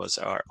a lot of us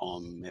are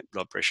on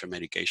blood pressure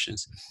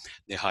medications.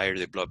 The higher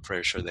the blood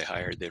pressure, the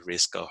higher the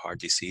risk of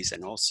heart disease,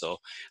 and also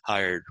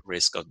higher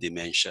risk of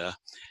dementia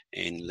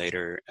in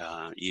later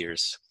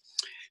years.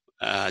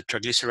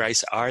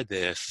 Triglycerides are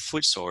the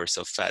food source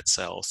of fat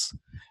cells,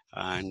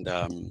 and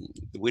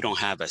we don't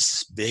have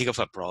as big of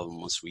a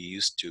problem as we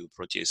used to.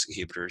 Protease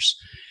inhibitors,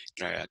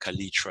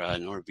 Kaletra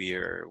and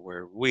Norvir,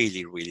 were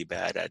really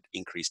bad at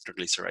increased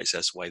triglycerides.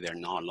 That's why they're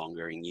no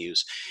longer in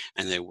use,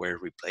 and they were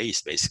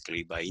replaced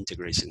basically by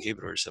integrase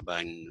inhibitors,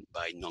 by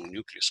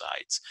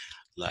non-nucleosides.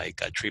 Like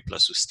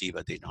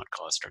triplosustiva did not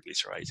cause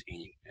triglycerides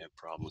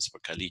problems for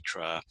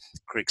Kaletra,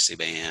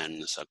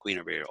 Crixivan,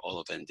 Saquinavir, all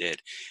of them did.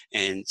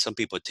 And some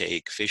people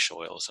take fish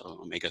oils,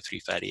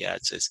 omega-3 fatty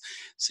acids,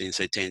 since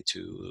they tend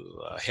to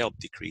help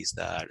decrease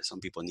that. Some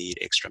people need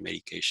extra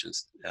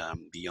medications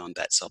beyond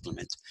that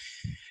supplement.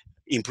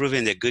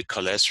 Improving the good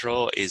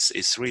cholesterol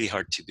is really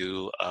hard to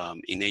do.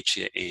 In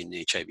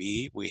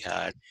HIV, we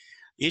had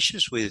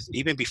issues with,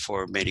 even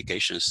before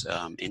medications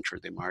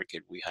entered the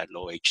market, we had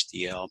low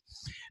HDL.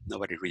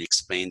 Nobody really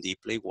explained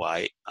deeply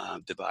why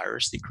the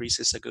virus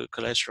decreases a good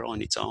cholesterol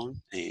on its own.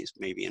 It's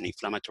maybe an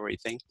inflammatory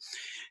thing.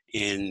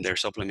 And there are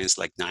supplements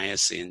like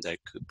niacin that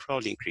could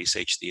probably increase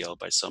HDL,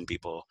 but some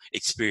people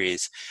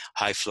experience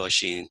high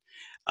flushing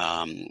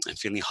and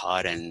feeling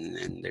hot,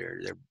 and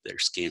their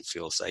skin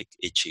feels like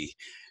itchy,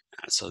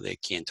 so they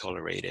can't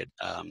tolerate it.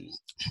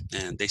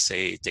 And they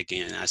say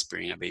taking an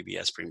aspirin, a baby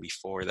aspirin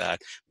before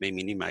that, may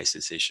minimize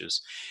these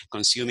issues.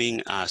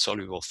 Consuming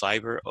soluble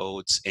fiber,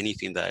 oats,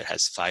 anything that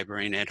has fiber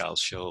in it, I'll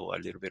show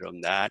a little bit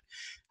on that,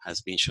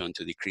 has been shown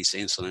to decrease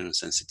insulin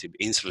sensitive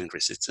insulin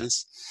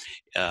resistance.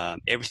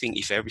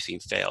 If everything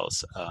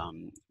fails,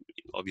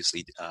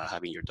 obviously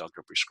having your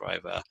doctor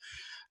prescribe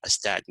a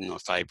statin or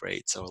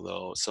fibrates,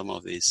 although some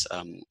of these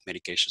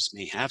medications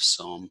may have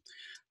some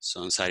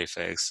side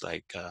effects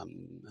like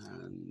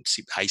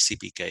high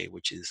CPK,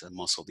 which is a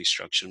muscle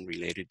destruction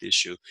related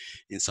issue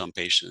in some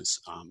patients.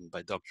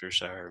 But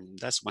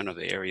that's one of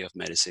the area of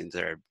medicine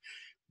that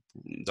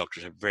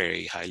doctors are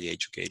very highly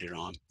educated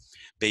on.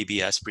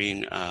 Baby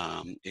aspirin,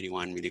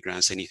 81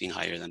 milligrams, anything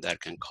higher than that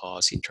can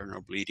cause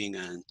internal bleeding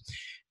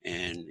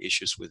and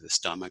issues with the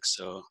stomach.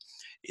 So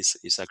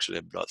it's actually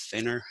a blood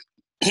thinner.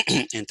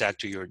 And talk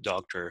to your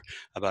doctor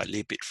about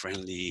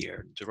lipid-friendly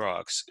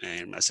drugs.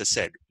 And as I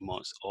said,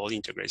 all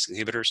integrase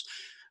inhibitors,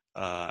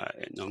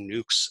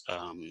 non-nukes,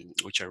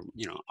 which are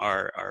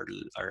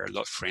a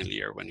lot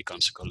friendlier when it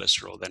comes to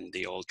cholesterol than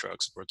the old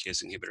drugs,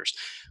 protease inhibitors,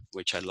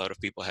 which a lot of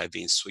people have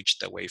been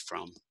switched away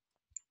from.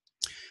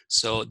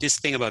 So this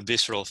thing about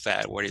visceral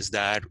fat, what is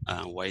that?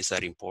 Why is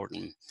that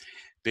important?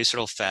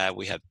 Visceral fat,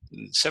 we have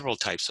several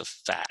types of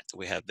fat.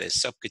 We have the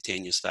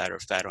subcutaneous fat,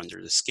 or fat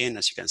under the skin,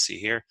 as you can see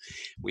here.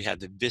 We have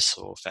the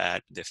visceral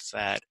fat, the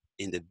fat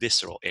in the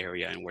visceral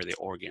area and where the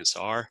organs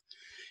are.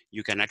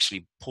 You can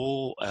actually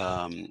pull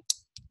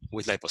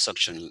with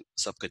liposuction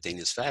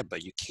subcutaneous fat,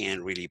 but you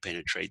can't really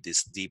penetrate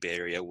this deep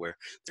area where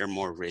there are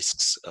more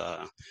risks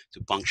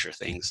to puncture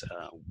things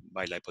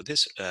by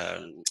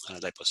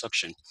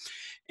liposuction.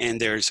 And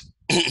there's,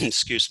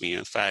 excuse me,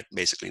 a fat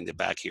basically in the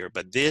back here.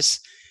 But this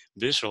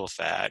visceral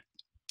fat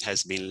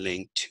has been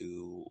linked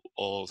to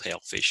all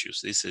health issues.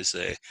 This is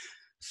a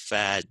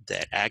fat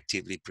that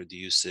actively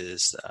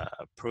produces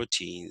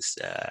proteins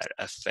that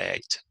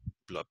affect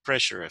blood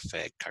pressure,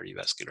 affect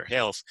cardiovascular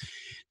health,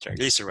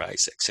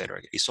 triglycerides,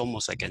 etc. It's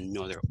almost like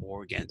another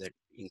organ that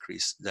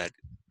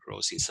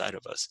grows inside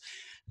of us.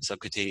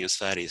 Subcutaneous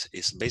fat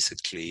is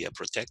basically a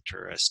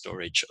protector, a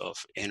storage of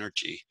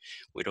energy.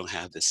 We don't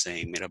have the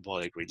same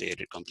metabolic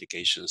related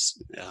complications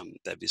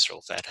that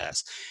visceral fat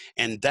has.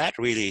 And that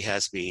really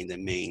has been the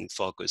main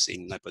focus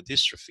in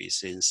lipodystrophy,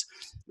 since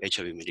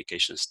HIV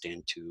medications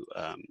tend to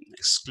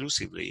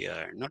exclusively,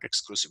 not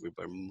exclusively,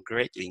 but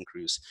greatly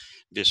increase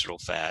visceral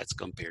fats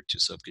compared to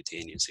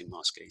subcutaneous in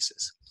most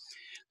cases.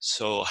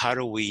 So how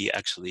do we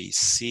actually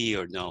see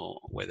or know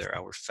whether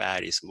our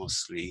fat is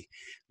mostly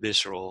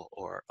visceral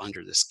or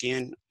under the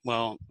skin?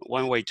 Well,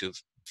 one way to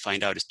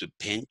find out is to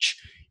pinch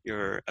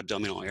your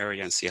abdominal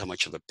area and see how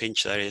much of a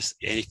pinch that is.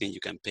 Anything you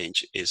can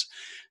pinch is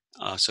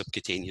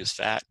subcutaneous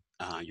fat.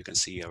 You can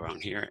see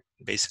around here.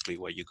 Basically,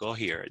 what you go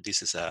here,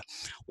 this is a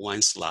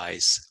one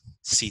slice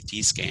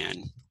CT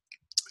scan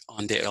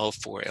on the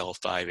L4,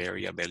 L5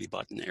 area, belly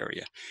button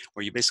area,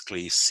 where you're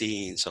basically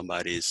seeing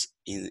somebody's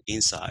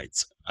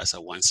insides as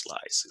a one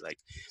slice. Like,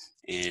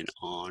 and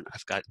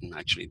I've gotten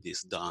actually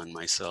this done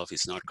myself.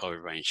 It's not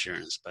covered by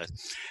insurance, but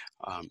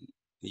um,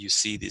 you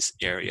see this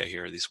area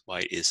here, this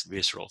white is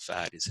visceral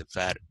fat. It's a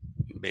fat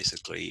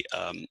basically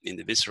in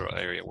the visceral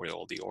area where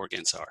all the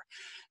organs are.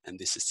 And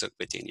this is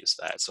subcutaneous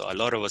fat. So a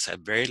lot of us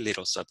have very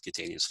little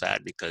subcutaneous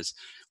fat because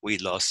we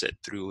lost it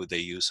through the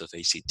use of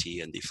ACT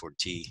and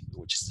D4T,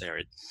 which is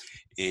Zerit,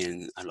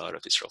 in a lot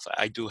of visceral fat.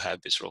 I do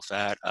have visceral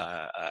fat.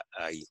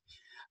 I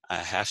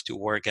have to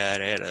work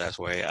at it. That's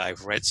why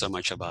I've read so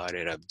much about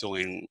it. I'm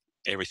doing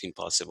everything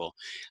possible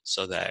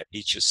so that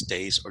it just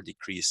stays or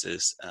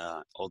decreases,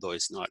 although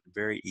it's not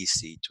very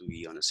easy, to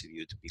be honest with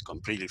you, to be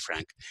completely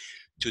frank,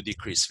 to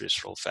decrease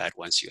visceral fat.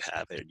 Once you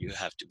have it, you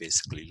have to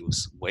basically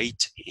lose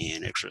weight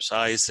and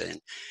exercise and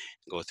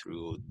go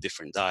through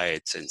different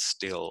diets, and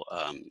still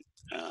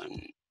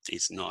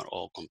it's not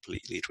all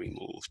completely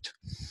removed.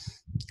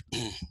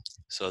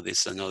 So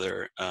this is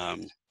another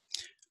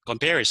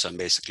comparison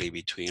basically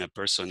between a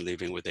person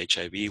living with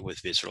HIV with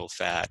visceral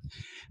fat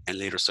and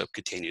later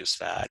subcutaneous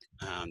fat.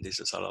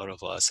 This is a lot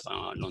of us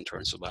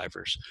long-term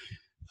survivors,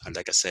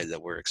 like I said,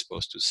 that were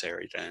exposed to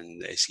Zerit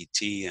and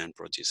AZT and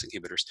protease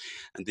inhibitors.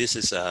 And this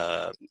is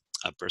a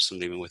person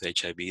living with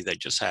HIV that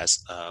just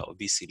has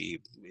obesity,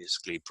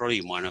 basically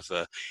probably one of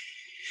the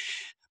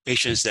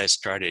patients that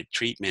started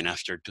treatment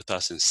after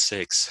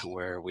 2006,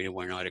 where we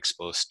were not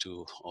exposed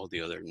to all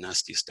the other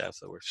nasty stuff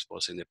that were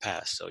exposed in the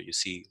past. So you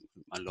see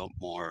a lot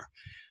more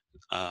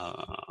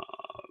uh,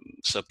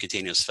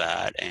 subcutaneous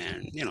fat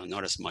and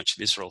not as much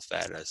visceral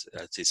fat as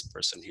this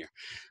person here.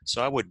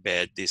 So I would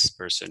bet this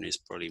person is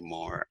probably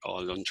more a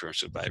long-term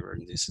survivor,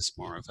 and this is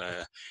more of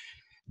a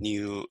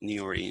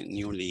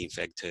newly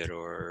infected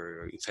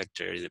or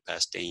infected in the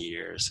past 10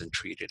 years and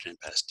treated in the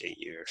past 10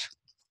 years.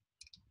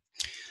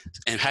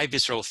 And high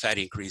visceral fat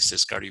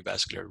increases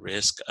cardiovascular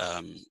risk.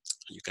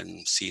 You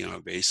can see on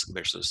obese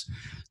versus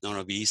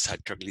non-obese,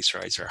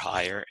 triglycerides are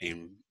higher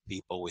in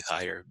people with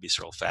higher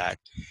visceral fat,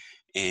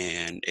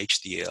 and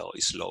HDL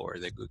is lower,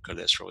 the good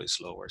cholesterol is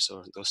lower.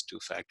 So those two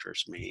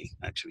factors may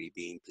actually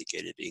be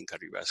implicated in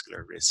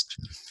cardiovascular risk.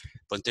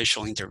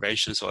 Potential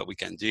interventions, what we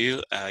can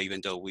do,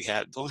 even though we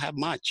don't have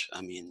much.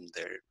 I mean,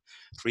 the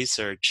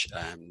research,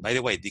 by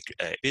the way,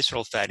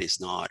 visceral fat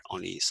is not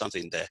only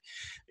something that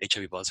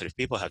HIV positive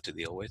people have to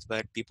deal with,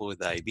 but people with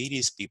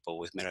diabetes, people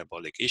with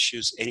metabolic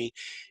issues,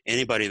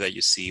 anybody that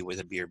you see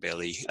with a beer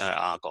belly,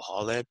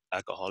 alcoholic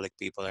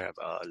people that have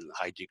a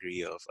high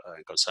degree of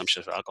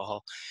consumption of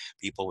alcohol,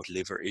 people with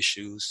liver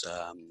issues,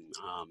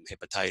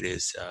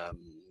 hepatitis,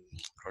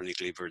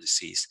 chronic liver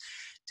disease,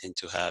 tend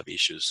to have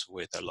issues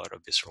with a lot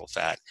of visceral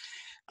fat.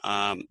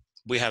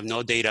 We have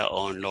no data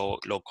on low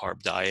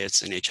carb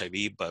diets in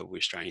HIV, but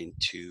we're trying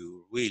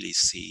to really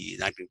see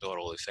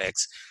anecdotal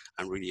effects.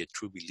 I'm really a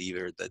true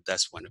believer that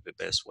that's one of the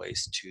best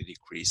ways to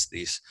decrease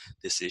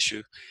this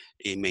issue.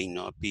 It may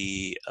not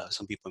be,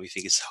 some people may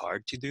think it's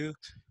hard to do,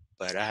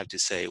 but I have to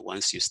say,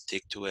 once you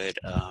stick to it,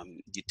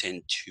 you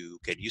tend to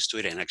get used to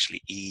it and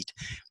actually eat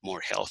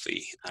more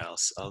healthy.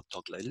 I'll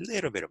talk a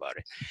little bit about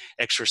it.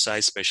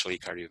 Exercise, especially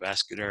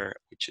cardiovascular,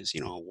 which is,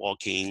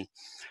 walking,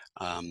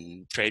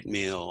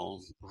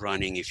 treadmill,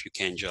 running if you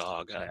can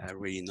jog. I'm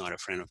really not a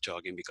friend of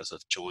jogging because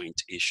of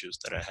joint issues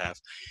that I have.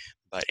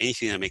 But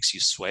anything that makes you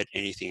sweat,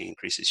 anything that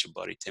increases your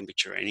body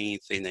temperature,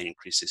 anything that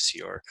increases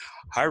your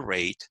heart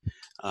rate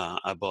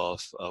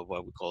above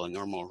what we call a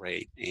normal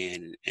rate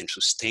and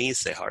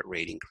sustains the heart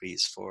rate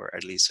increase for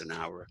at least an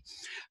hour,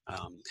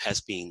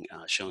 has been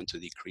shown to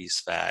decrease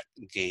fat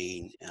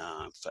gain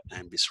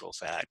and visceral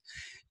fat.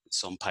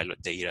 Some pilot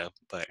data,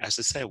 but as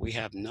I said, we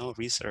have no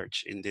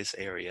research in this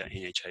area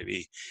in HIV.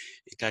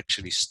 It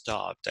actually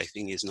stopped. I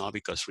think it's not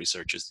because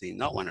researchers did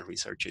not want to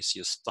research, it's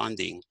just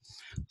funding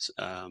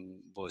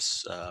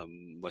was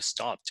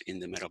stopped in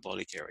the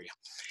metabolic area.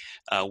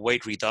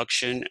 Weight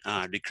reduction,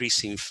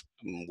 decreasing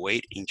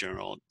weight in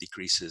general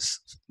decreases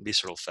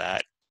visceral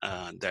fat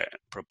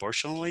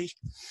proportionally.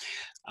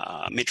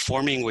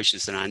 Metformin, which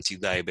is an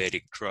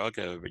anti-diabetic drug,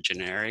 a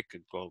generic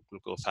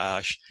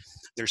glucophage.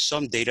 There's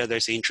some data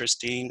that's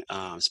interesting,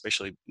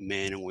 especially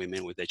men and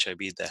women with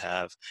HIV that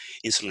have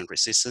insulin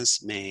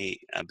resistance may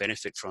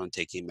benefit from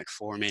taking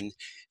metformin,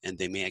 and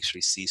they may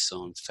actually see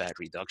some fat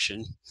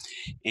reduction.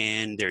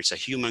 And there's a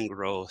human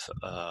growth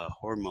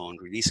hormone,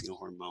 releasing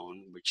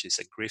hormone, which is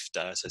a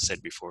Grifta. As I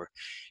said before,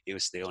 it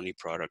was the only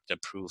product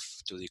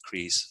approved to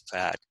decrease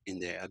fat in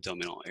the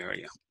abdominal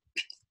area.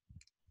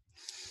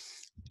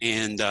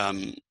 And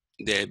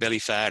the belly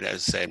fat,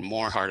 as I said,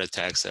 more heart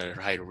attacks at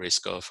higher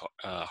risk of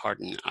heart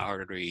and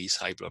arteries,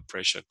 high blood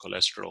pressure,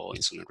 cholesterol,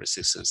 insulin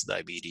resistance,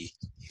 diabetes.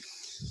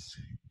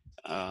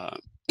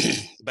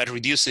 But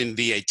reducing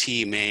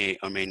VAT may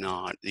or may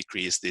not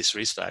decrease these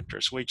risk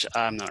factors, which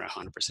I'm not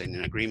 100%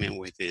 in agreement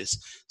with these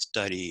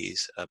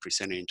studies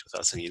presented in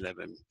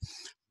 2011.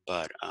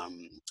 But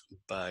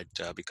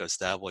because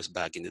that was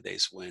back in the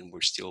days when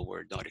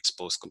were not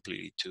exposed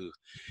completely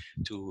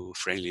to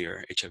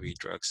friendlier HIV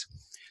drugs.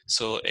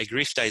 So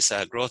Egrifta is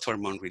a growth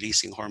hormone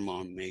releasing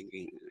hormone.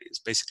 It's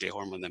basically a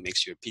hormone that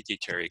makes your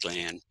pituitary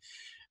gland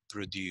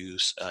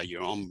produce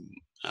your own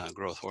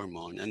growth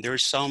hormone. And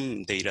there's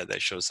some data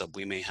that shows that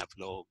we may have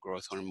low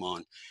growth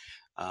hormone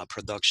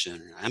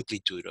production,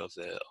 amplitude of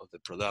the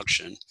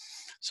production.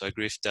 So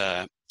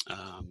Egrifta,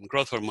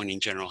 growth hormone in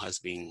general has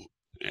been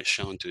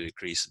shown to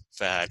decrease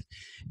fat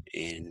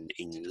in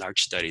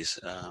large studies,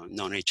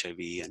 non-HIV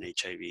and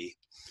HIV.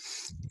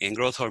 And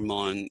growth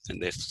hormone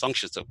and the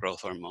functions of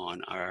growth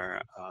hormone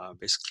are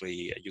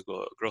basically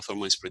growth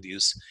hormone is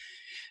produced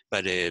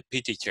by the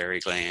pituitary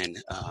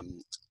gland,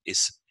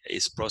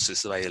 is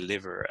processed by the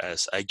liver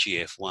as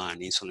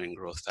IGF-1, insulin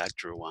growth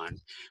factor 1,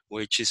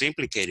 which is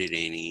implicated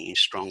in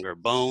stronger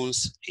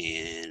bones,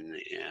 in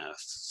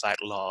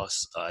fat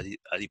loss,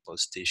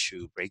 adipose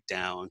tissue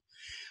breakdown,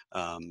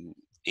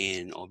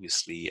 and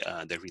obviously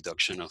the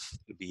reduction of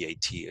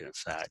VAT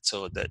fat.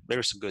 So that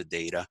there's good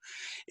data.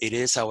 It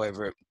is,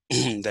 however,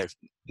 there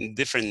are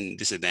different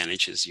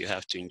disadvantages. You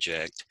have to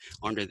inject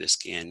under the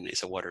skin.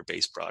 It's a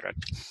water-based product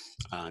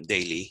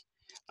daily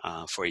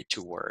for it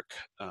to work.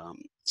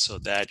 So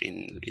that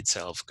in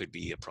itself could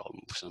be a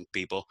problem for some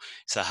people.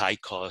 It's a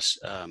high-cost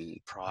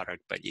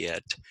product, but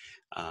yet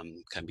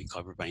can be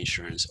covered by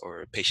insurance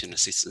or patient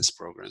assistance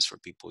programs for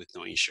people with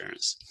no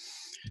insurance.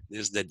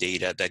 This is the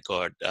data that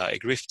got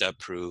Egrifta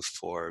approved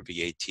for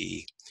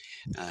VAT.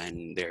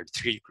 And there are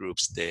three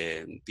groups: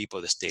 the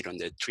people that stayed on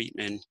the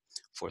treatment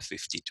for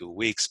 52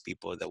 weeks,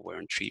 people that were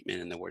on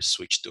treatment and that were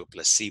switched to a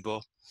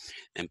placebo,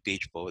 and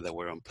people that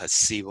were on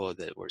placebo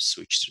that were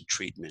switched to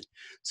treatment.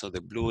 So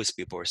the blue is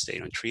people who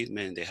stayed on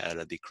treatment. They had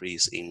a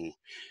decrease in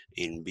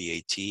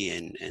VAT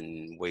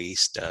and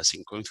waist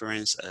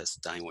circumference as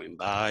time went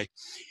by.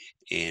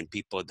 And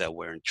people that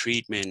were in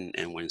treatment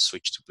and when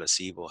switched to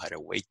placebo had a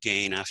weight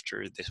gain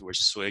after they were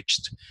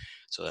switched.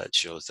 So that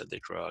shows that the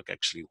drug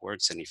actually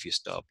works. And if you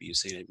stop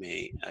using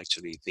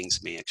it, things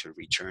may actually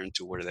return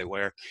to where they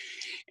were.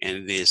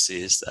 And this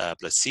is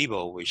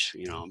placebo, which,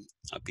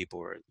 people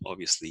were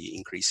obviously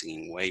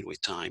increasing in weight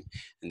with time.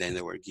 And then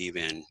they were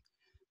given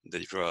the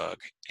drug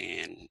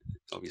and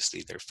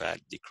obviously their fat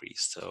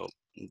decreased. So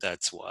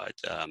that's what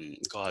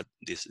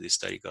this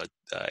study got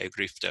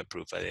Egrifta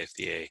approved by the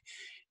FDA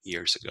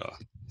years ago.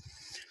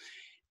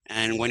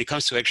 And when it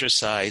comes to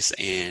exercise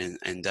and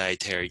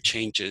dietary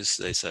changes,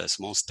 there's a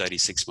small study,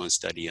 6-month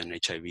study on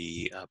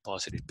HIV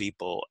positive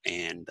people,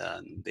 and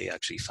they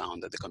actually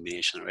found that the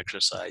combination of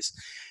exercise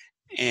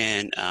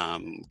and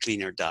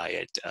cleaner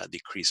diet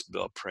decreased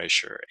blood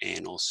pressure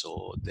and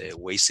also the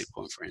waist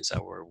circumference,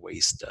 our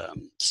waist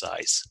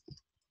size.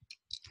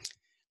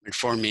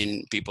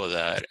 Metformin, people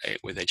that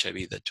with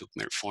HIV that took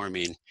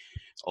metformin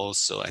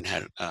also and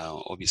had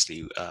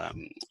obviously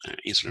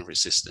insulin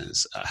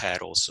resistance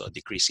had also a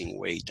decreasing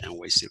weight and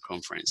waist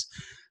circumference.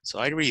 So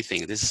I really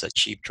think this is a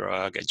cheap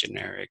drug, a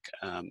generic,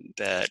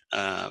 that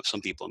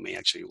some people may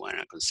actually want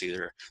to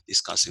consider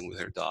discussing with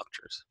their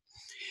doctors.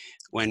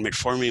 When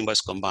metformin was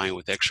combined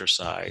with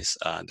exercise,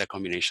 that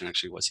combination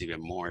actually was even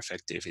more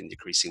effective in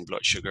decreasing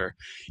blood sugar,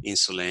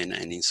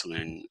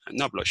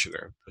 not blood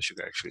sugar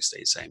actually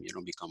stays the same, you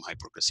don't become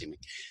hypoglycemic,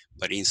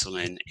 but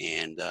insulin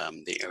and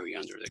the area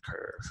under the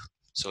curve.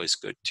 So it's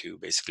good to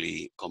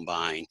basically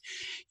combine,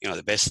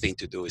 the best thing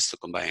to do is to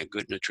combine a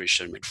good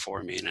nutrition,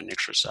 metformin, and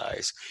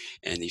exercise.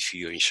 And if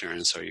your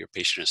insurance or your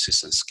patient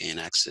assistance can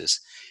access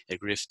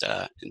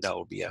Egrifta, that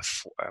will be a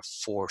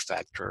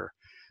four-factor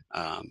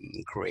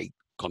great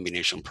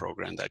combination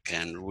program that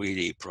can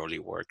really probably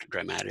work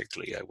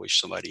dramatically. I wish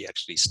somebody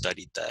actually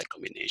studied that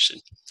combination.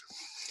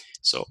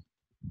 So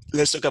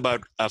let's talk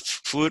about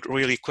food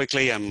really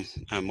quickly. I'm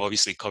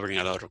obviously covering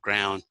a lot of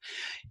ground.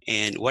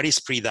 And what is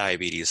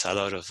pre-diabetes? A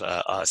lot of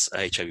us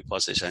HIV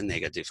positive and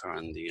negative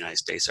around the United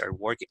States are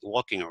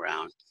walking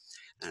around.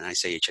 And I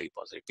say HIV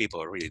positive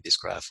people. Really, this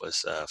graph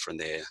was from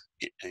the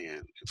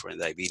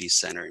diabetes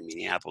center in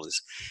Minneapolis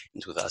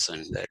in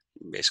 2000. That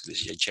basically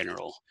is a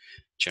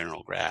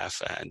general graph.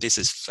 This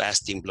is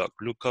fasting blood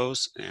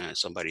glucose.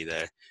 Somebody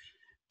that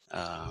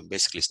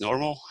basically it's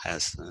normal,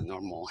 has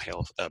normal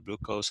health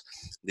glucose.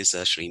 This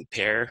is actually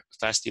impaired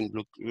fasting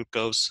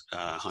glucose,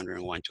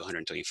 101 to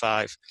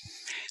 125.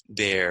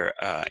 Their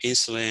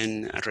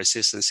insulin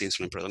resistance,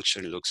 insulin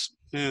production looks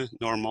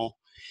normal,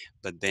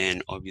 but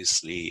then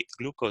obviously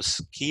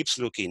glucose keeps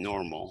looking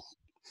normal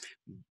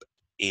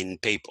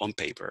on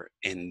paper,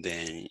 and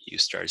then you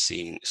start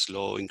seeing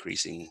slow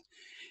increasing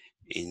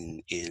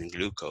in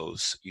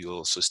glucose. You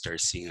also start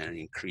seeing an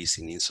increase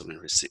in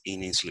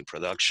insulin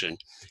production,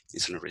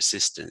 insulin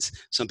resistance.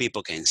 Some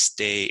people can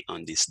stay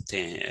on this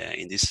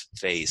in this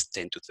phase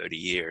 10 to 30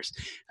 years,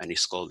 and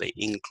it's called the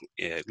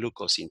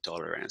glucose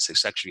intolerance.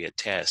 It's actually a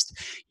test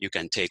you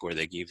can take where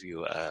they give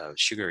you a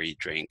sugary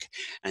drink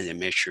and they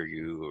measure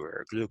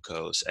your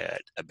glucose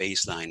at a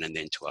baseline, and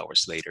then 2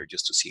 hours later,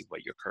 just to see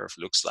what your curve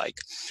looks like,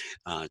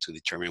 to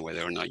determine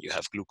whether or not you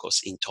have glucose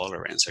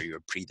intolerance or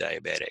you're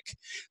pre-diabetic,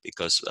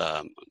 because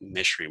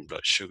measuring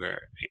blood sugar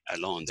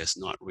alone does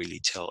not really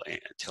tell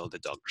the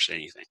doctors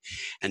anything.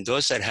 And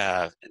those that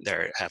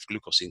have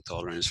glucose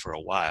intolerance for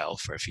a while,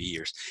 for a few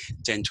years,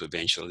 tend to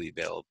eventually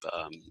develop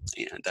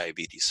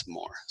diabetes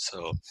more.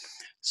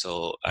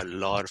 So a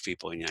lot of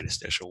people in the United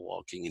States are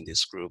walking in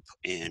this group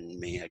and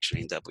may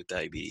actually end up with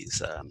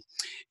diabetes.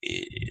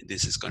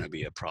 This is going to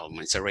be a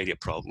problem. It's already a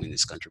problem in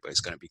this country, but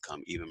it's going to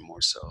become even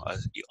more so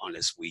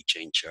unless we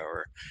change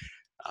our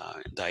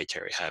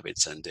dietary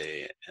habits, and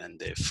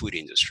the food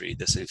industry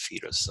doesn't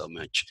feed us so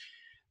much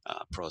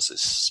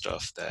processed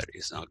stuff that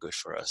is not good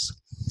for us.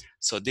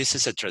 So this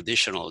is a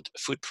traditional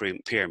food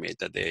pyramid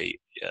that the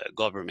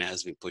government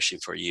has been pushing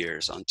for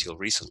years, until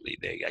recently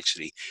they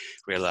actually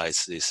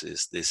realized this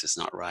is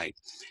not right,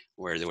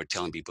 where they were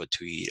telling people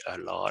to eat a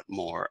lot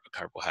more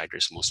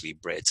carbohydrates, mostly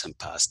breads and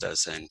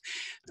pastas and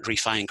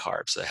refined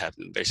carbs that have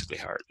basically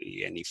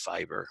hardly any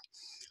fiber,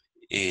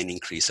 and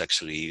increase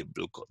actually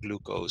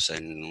glucose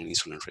and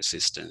insulin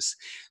resistance.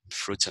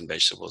 Fruits and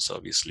vegetables,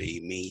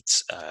 obviously,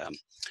 meats,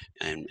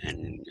 and,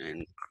 and,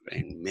 and,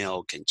 and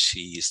milk and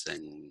cheese,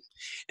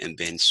 and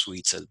then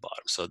sweets at the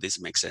bottom. So this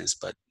makes sense,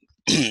 but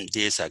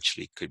this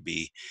actually could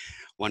be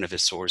one of the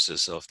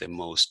sources of the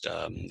most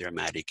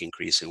dramatic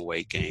increase in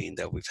weight gain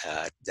that we've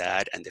had.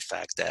 That, and the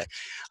fact that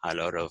a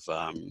lot of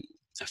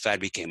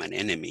fat became an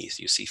enemy.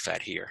 You see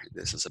fat here.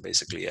 This is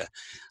basically a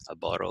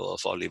bottle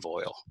of olive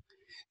oil.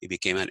 It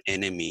became an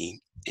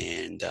enemy,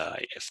 and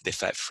if the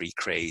fat-free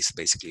craze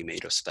basically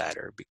made us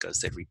fatter, because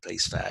they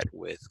replaced fat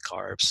with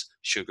carbs,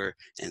 sugar,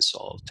 and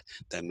salt.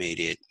 That made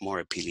it more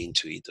appealing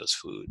to eat those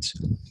foods.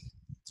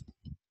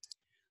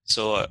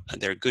 So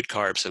there are good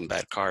carbs and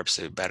bad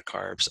carbs. The bad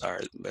carbs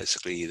are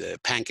basically the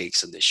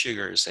pancakes and the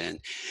sugars,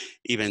 and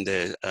even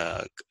the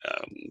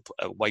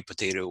white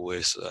potato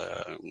with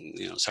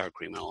sour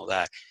cream and all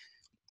that.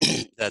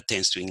 That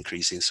tends to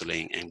increase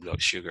insulin and blood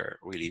sugar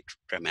really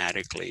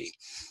dramatically,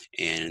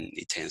 and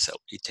it tends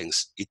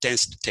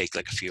to take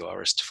like a few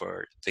hours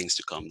for things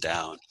to calm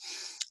down.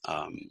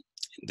 Um,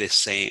 the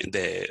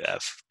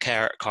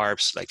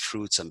carbs like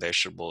fruits and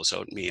vegetables,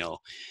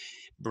 oatmeal,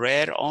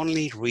 bread,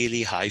 only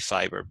really high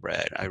fiber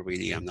bread. I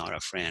really am not a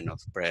fan of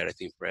bread. I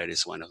think bread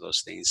is one of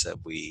those things that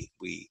we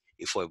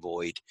if we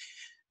avoid,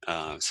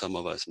 some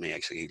of us may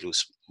actually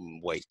lose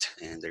weight.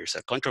 And there's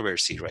a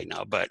controversy right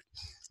now, but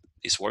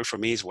it's worked for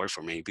me. It's worked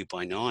for many people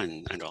I know,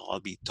 and I'll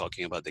be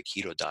talking about the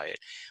keto diet.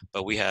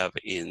 But we have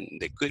in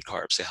the good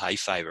carbs, the high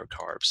fiber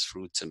carbs,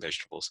 fruits and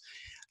vegetables,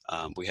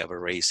 we have a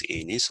raise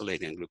in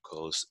insulin and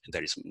glucose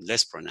that is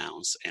less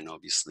pronounced, and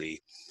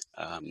obviously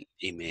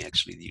it may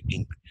actually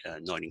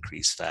not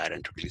increase fat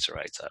and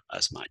triglycerides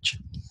as much.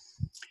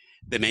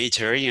 The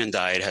Mediterranean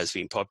diet has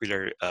been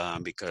popular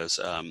because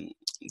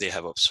they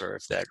have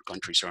observed that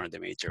countries around the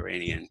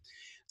Mediterranean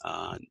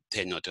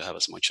tend not to have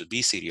as much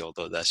obesity,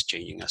 although that's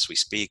changing as we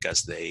speak,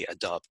 as they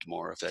adopt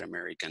more of that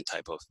American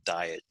type of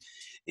diet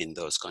in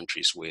those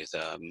countries with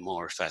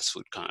more fast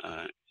food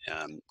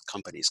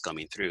companies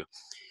coming through.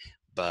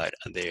 But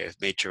the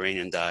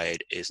Mediterranean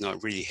diet is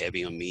not really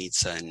heavy on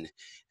meats, and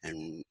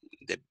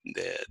they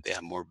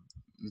have more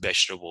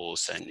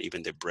vegetables, and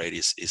even the bread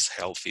is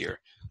healthier,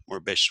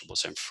 more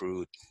vegetables and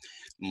fruit,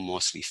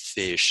 mostly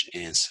fish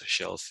and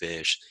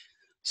shellfish.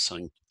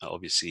 So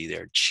obviously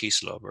they're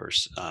cheese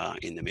lovers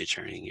in the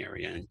Mediterranean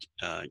area,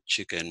 and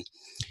chicken,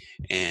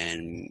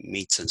 and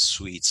meats and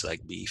sweets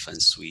like beef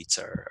and sweets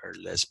are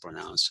less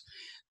pronounced.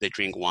 They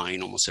drink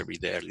wine almost every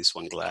day, at least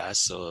one glass,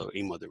 so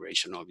in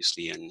moderation,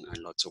 obviously, and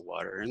lots of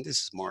water. And this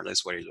is more or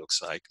less what it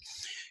looks like.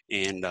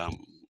 And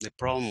the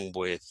problem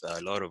with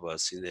a lot of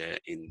us in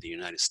the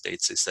United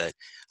States is that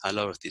a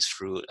lot of this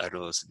fruit, a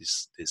lot of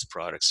these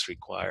products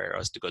require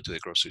us to go to the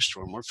grocery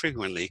store more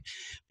frequently,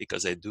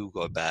 because they do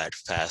go bad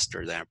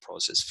faster than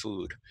processed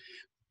food.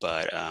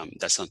 But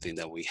that's something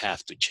that we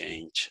have to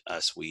change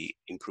as we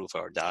improve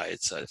our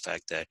diets. The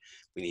fact that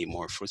we need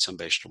more fruits and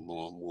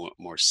vegetables,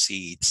 more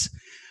seeds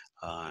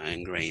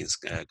and grains,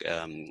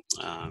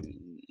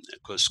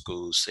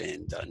 couscous,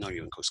 and not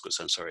even couscous,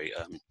 I'm sorry,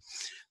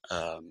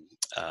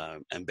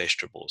 and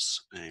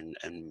vegetables, and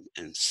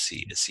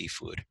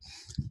seafood.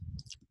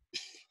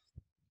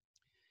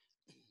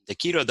 The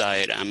keto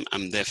diet,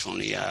 I'm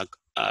definitely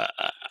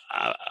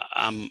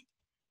I'm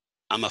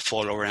I'm a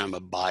follower. I'm a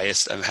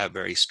bias. I have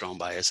very strong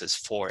biases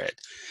for it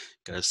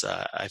because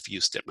I've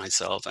used it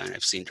myself, and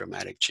I've seen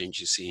dramatic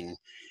changes in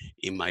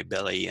my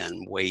belly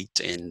and weight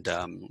and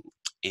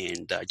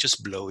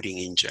just bloating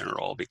in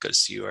general,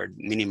 because you are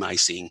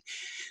minimizing.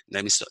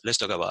 Let's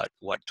talk about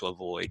what to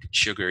avoid.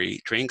 Sugary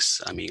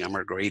drinks. I mean, a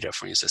margarita,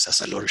 for instance,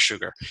 has a lot of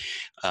sugar.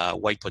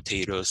 White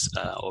potatoes,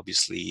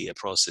 obviously,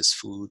 processed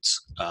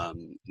foods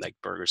like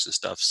burgers and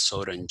stuff,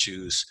 soda and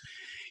juice,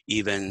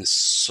 even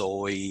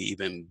soy,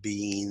 even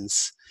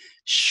beans,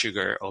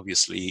 sugar,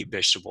 obviously,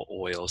 vegetable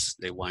oils.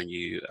 They want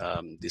you,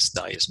 this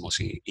diet is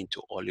mostly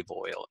into olive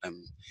oil.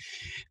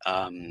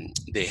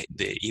 They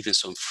even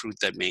some fruit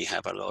that may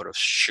have a lot of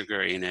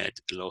sugar in it,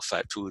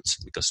 low-fat foods,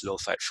 because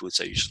low-fat foods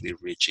are usually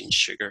rich in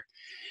sugar.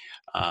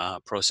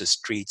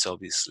 Processed treats,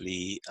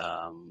 obviously,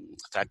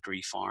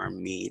 factory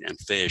farm meat and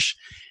fish,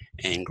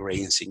 and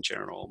grains in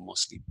general,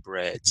 mostly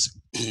breads.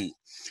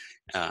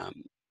 um,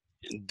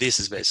 this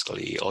is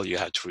basically all you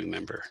have to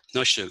remember.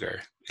 No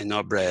sugar and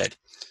no bread,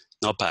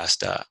 no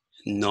pasta,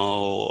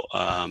 no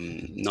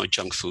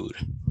junk food.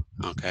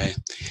 Okay,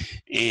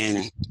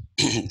 and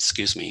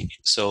excuse me.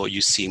 So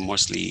you see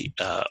mostly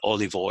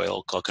olive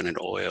oil, coconut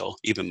oil,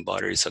 even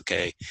butter is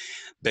okay.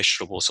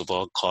 Vegetables of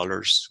all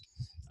colors,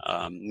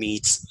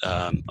 meats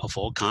of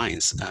all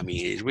kinds. I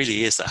mean, it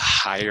really is a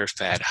higher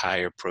fat,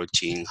 higher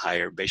protein,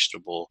 higher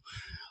vegetable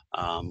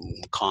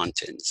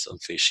contents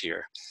of fish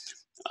here.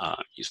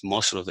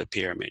 Most of the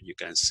pyramid you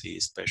can see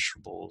is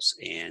vegetables,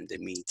 and the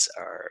meats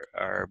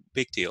are a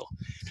big deal.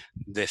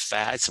 The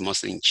fats,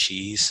 mostly in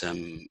cheese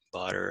and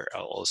butter,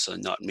 are also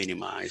not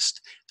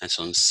minimized, and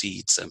some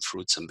seeds and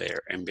fruits and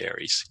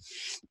berries.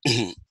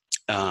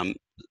 um,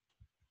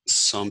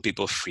 some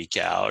people freak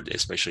out,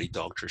 especially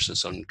doctors and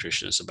some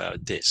nutritionists,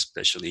 about this,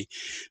 especially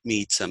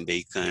meats and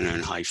bacon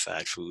and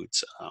high-fat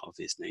foods of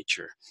this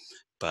nature.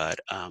 But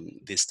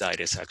this diet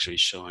is actually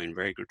showing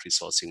very good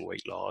results in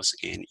weight loss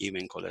and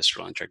even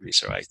cholesterol and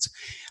triglycerides.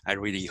 I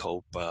really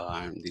hope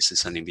this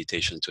is an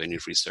invitation to any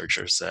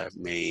researchers that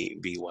may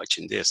be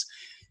watching this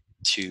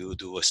to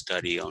do a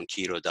study on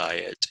keto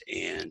diet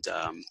and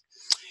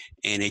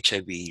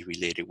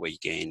HIV-related weight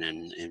gain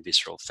and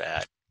visceral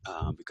fat.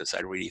 Because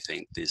I really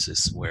think this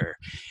is where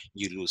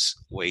you lose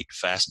weight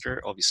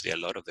faster. Obviously, a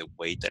lot of the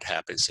weight that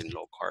happens in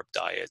low-carb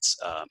diets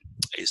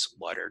is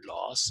water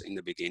loss in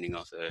the beginning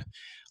of the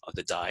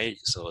diet.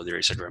 So there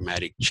is a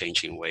dramatic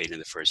change in weight in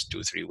the first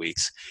 2-3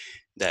 weeks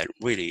that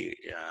really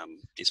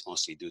is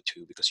mostly due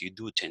to, because you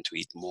do tend to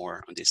eat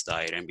more on this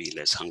diet and be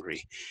less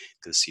hungry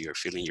because you're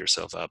filling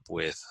yourself up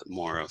with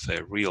more of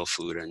a real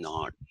food and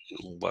not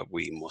what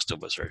most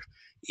of us are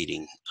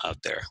eating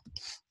out there.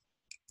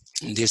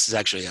 This is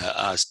actually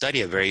a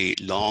study, a very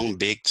long,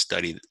 big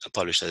study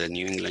published at the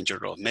New England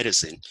Journal of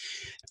Medicine,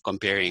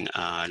 comparing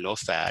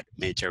low-fat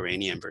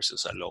Mediterranean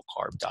versus a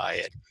low-carb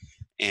diet.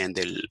 And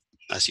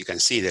as you can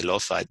see, the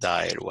low-fat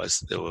diet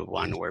was the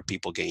one where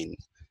people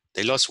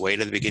they lost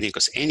weight at the beginning,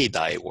 because any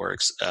diet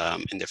works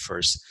in the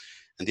first,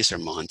 and these are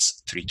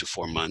months, 3 to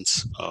 4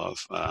 months of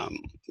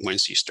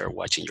once you start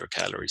watching your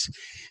calories.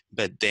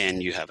 But then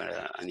you have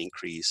an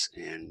increase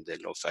in the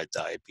low-fat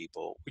diet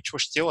people, which were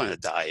still on a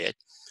diet,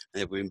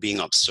 and they've been being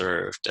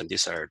observed, and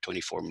these are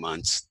 24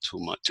 months,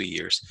 2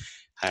 years,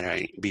 had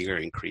a bigger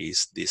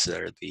increase. These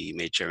are the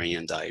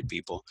Mediterranean diet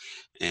people.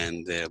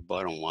 And the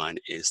bottom one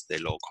is the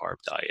low carb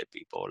diet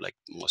people, like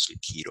mostly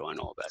keto and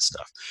all that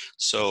stuff.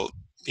 So,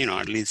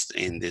 at least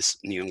in this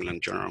New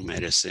England Journal of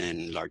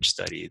Medicine large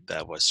study,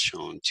 that was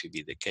shown to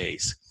be the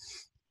case.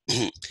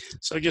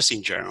 So just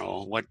in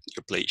general, what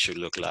your plate should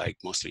look like,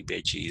 mostly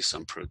veggies,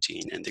 some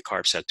protein, and the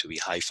carbs have to be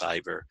high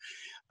fiber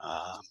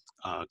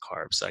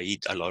carbs. I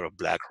eat a lot of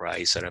black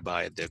rice that I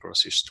buy at the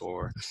grocery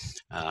store,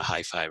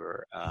 high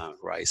fiber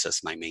rice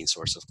as my main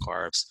source of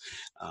carbs,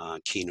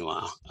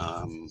 quinoa,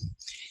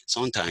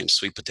 sometimes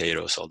sweet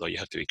potatoes, although you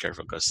have to be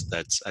careful because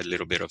that's a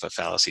little bit of a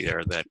fallacy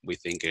there, that we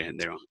think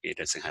it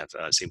doesn't have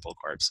simple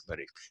carbs, but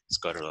it's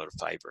got a lot of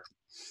fiber.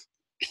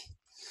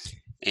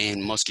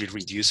 And mostly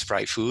reduce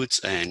fried foods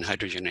and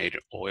hydrogenated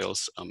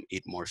oils.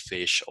 Eat more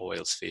fish,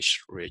 oils,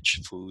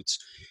 fish-rich foods,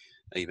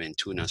 even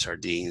tuna,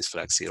 sardines,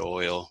 flaxseed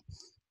oil.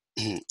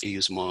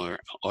 Use more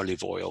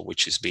olive oil,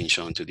 which is being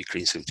shown to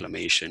decrease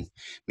inflammation.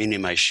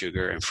 Minimize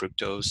sugar and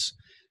fructose.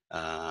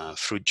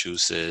 Fruit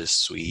juices,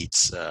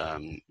 sweets,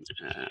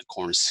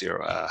 corn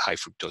syrup, high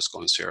fructose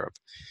corn syrup.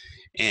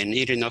 And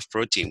eat enough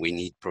protein. We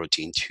need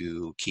protein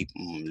to keep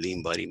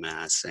lean body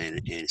mass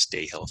and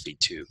stay healthy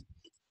too.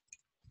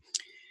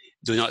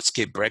 Do not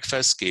skip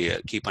breakfast.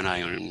 Keep an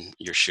eye on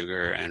your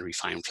sugar and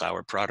refined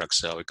flour products.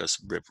 So because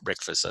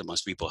breakfast that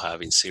most people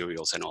have in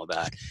cereals and all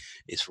that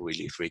is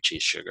really rich in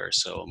sugar.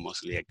 So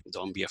mostly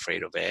don't be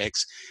afraid of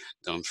eggs.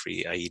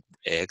 I eat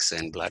eggs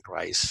and black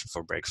rice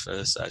for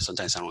breakfast.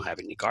 Sometimes I don't have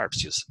any carbs,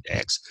 just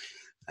eggs.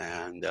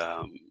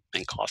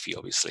 and coffee,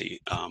 obviously,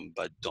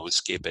 but don't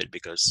skip it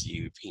because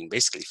you've been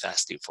basically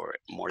fasting for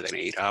more than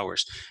 8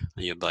 hours,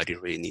 and your body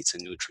really needs the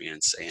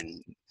nutrients.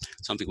 And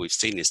something we've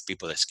seen is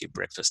people that skip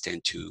breakfast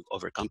tend to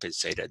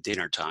overcompensate at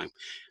dinner time,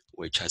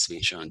 which has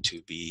been shown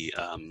to be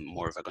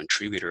more of a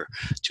contributor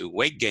to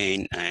weight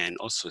gain and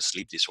also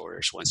sleep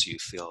disorders once you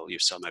fill your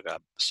stomach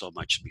up so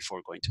much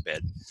before going to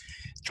bed.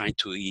 Trying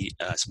to eat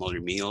smaller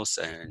meals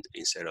and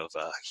instead of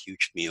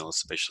huge meals,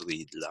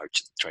 especially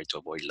large, try to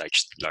avoid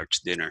large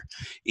dinner.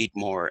 Eat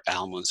more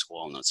almonds,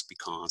 walnuts,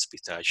 pecans,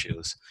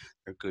 pistachios.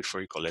 They're good for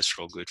your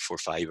cholesterol, good for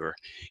fiber.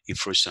 Eat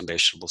fruits and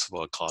vegetables of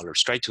all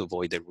colors. Try to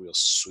avoid the real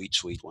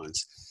sweet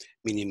ones.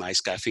 Minimize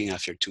caffeine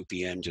after 2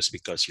 p.m. just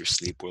because your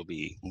sleep will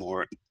be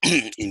more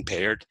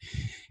impaired.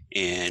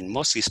 And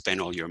mostly spend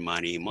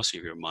most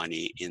of your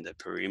money in the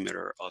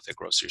perimeter of the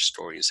grocery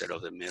store instead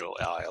of the middle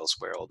aisles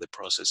where all the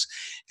processed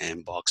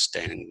and boxed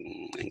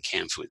and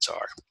canned foods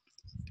are.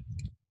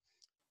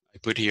 I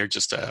put here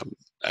just a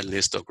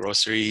list of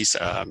groceries.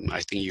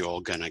 I think you're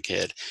all gonna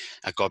get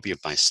a copy of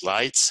my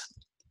slides.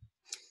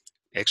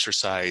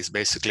 Exercise,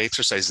 basically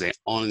exercise is the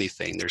only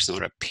thing. There's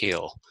not a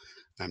pill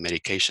or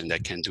medication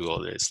that can do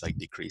all this, like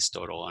decrease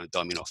total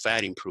abdominal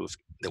fat, improve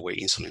the way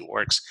insulin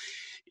works,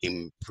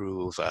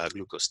 improve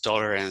glucose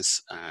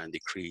tolerance,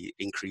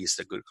 increase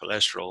the good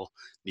cholesterol,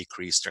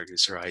 decrease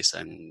triglycerides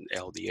and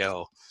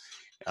LDL,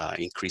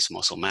 increase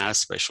muscle mass,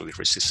 especially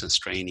resistance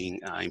training,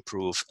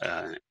 improve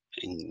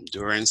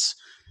endurance,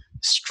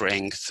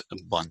 strength,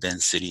 bone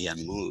density,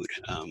 and mood.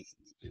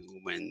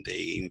 When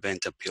they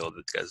invent a pill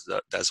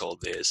that does all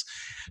this,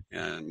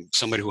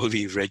 somebody will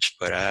be rich,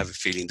 but I have a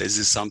feeling this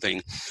is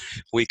something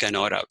we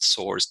cannot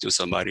outsource to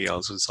somebody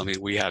else. It's something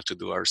we have to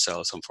do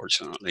ourselves,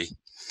 unfortunately.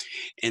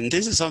 And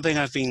this is something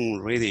I've been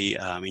really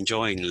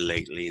enjoying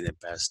lately in the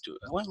past,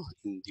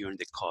 during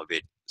the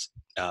COVID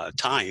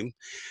time,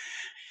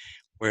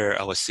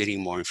 where I was sitting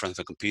more in front of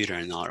a computer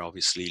and not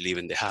obviously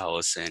leaving the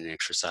house and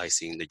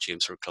exercising. The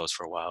gyms were closed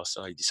for a while,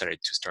 so I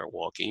decided to start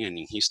walking. And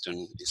in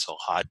Houston, it's so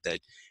hot that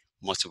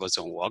most of us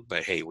don't walk,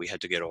 but hey, we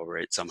had to get over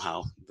it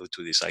somehow due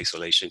to this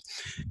isolation.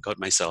 Got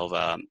myself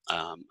a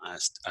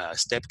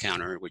step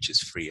counter, which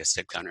is free, a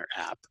step counter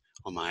app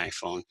on my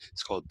iPhone.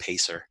 It's called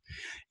Pacer,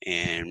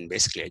 and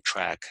basically I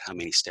track how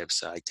many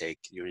steps I take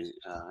during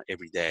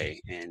every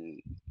day, and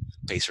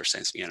Pacer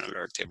sends me an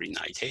alert every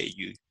night. Hey,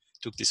 you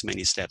took this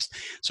many steps.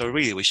 So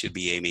really, we should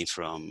be aiming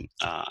from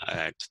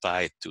at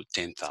 5 to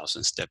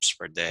 10,000 steps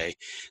per day.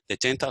 The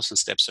 10,000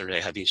 steps per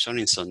day have been shown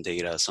in some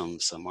data, some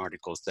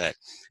articles, that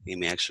it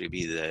may actually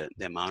be the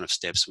amount of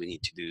steps we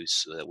need to do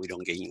so that we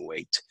don't gain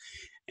weight.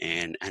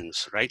 And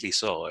rightly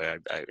so.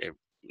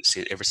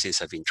 Ever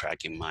since I've been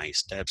tracking my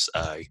steps,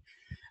 I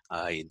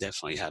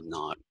definitely have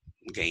not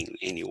gained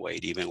any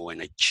weight, even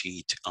when I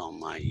cheat on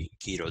my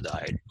keto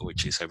diet,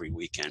 which is every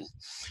weekend.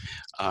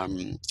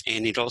 And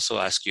it also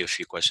asks you a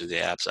few questions. The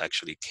apps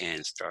actually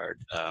can start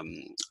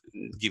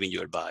giving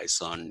you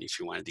advice on if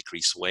you want to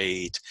decrease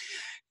weight.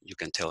 You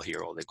can tell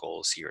here all the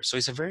goals here. So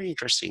it's a very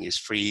interesting. It's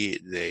free.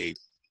 They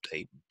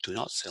do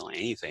not sell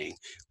anything,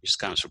 which is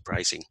kind of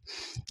surprising.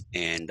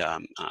 And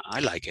I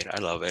like it. I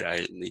love it.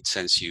 It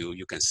sends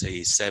you can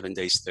say 7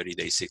 days, 30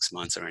 days, 6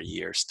 months, or a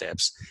year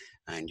steps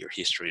and your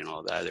history and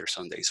all that. There's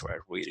some days where I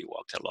really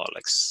walked a lot,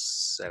 like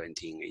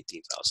 17,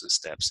 18,000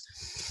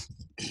 steps.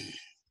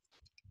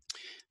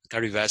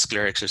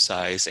 Cardiovascular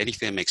exercise,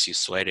 anything that makes you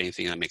sweat,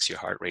 anything that makes your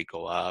heart rate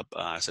go up.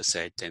 As I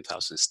said,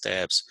 10,000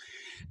 steps.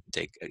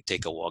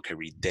 Take a walk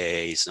every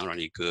day. It's not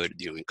only good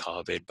during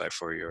COVID, but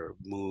for your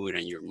mood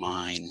and your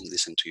mind.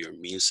 Listen to your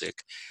music.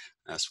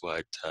 That's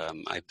what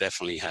I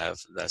definitely have.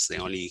 That's the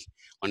only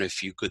one of the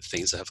few good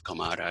things that have come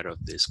out of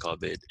this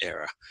COVID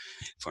era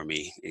for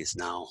me, is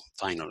now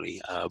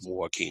finally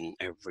working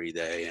every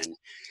day and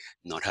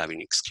not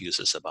having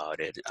excuses about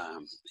it,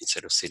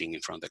 instead of sitting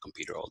in front of the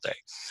computer all day.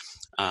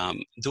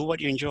 Do what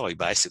you enjoy,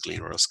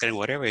 bicycling, roller skating,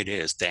 whatever it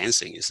is.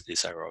 Dancing is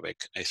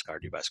aerobic, is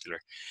cardiovascular.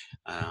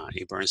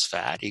 It burns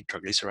fat, it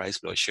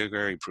triglycerides, blood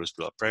sugar, improves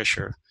blood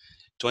pressure.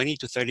 20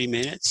 to 30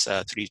 minutes,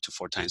 3 to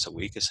 4 times a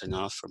week is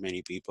enough for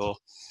many people.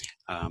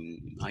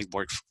 I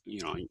work,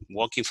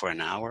 walking for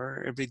an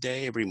hour every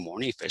day, every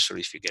morning, especially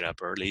if you get up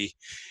early.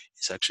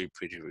 It's actually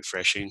pretty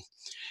refreshing.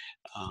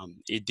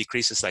 It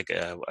decreases, like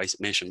I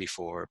mentioned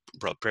before,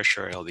 blood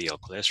pressure, LDL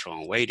cholesterol,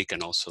 and weight. It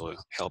can also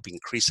help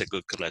increase a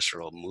good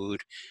cholesterol,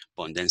 mood,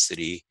 bone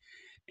density,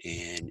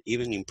 and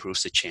even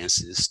improves the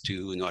chances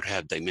to not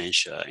have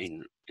dementia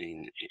in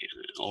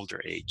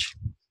older age.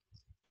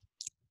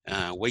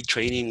 Weight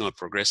training or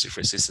progressive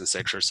resistance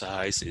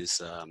exercise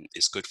is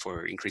good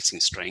for increasing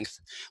strength,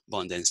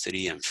 bone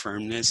density, and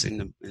firmness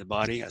in the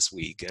body. As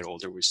we get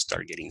older, we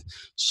start getting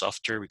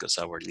softer because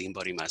our lean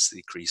body mass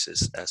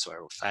decreases as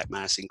our fat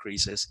mass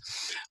increases.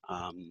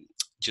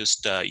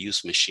 Just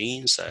use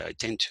machines. I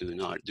tend to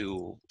not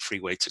do free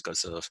weights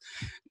because of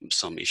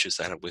some issues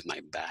I had with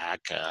my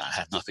back.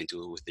 Had nothing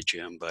to do with the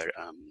gym, but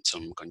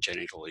some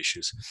congenital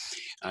issues.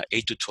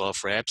 8 to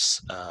 12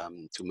 reps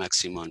to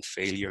maximum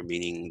failure,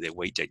 meaning the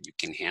weight that you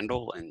can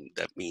handle, and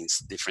that means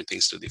different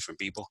things to different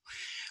people.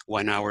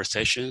 1 hour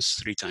sessions,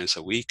 3 times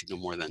a week, no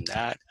more than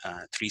that.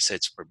 3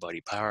 sets per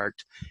body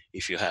part.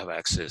 If you have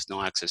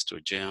no access to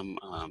a gym,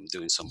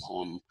 doing some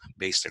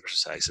home-based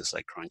exercises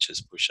like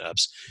crunches,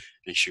 push-ups,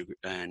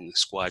 and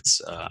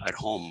squats at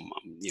home.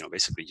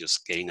 Basically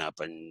just getting up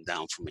and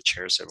down from a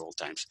chair several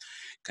times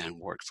can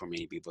work for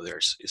many people.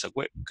 There's a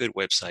good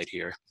website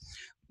here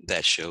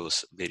that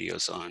shows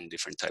videos on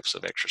different types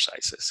of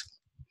exercises.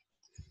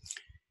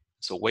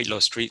 So weight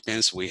loss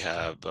treatments, we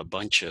have a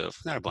bunch of,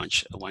 not a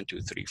bunch, 1,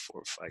 2, 3,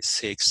 4, 5,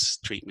 6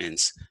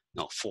 treatments.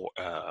 No, 4,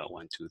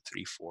 1, 2,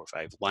 3, 4,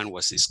 5. One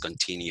was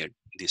discontinued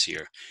this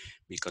year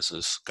because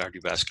of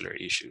cardiovascular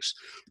issues.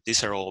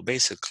 These are all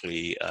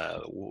basically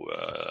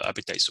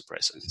appetite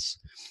suppressants.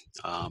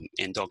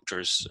 And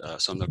doctors,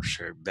 some doctors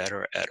are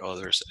better at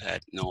others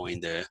at knowing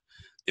the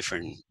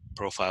different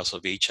profiles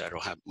of each. I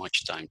don't have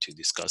much time to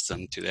discuss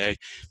them today.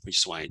 We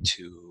just wanted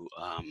to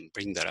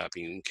bring that up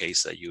in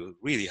case that you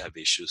really have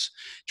issues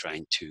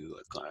trying to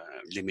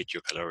limit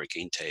your caloric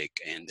intake,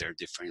 and there are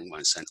different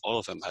ones, and all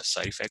of them have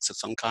side effects of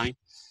some kind.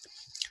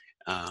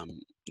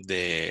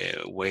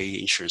 The way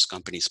insurance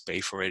companies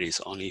pay for it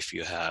is only if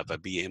you have a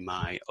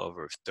BMI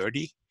over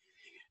 30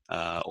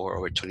 or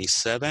over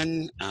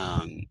 27,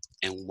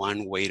 and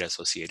one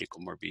weight-associated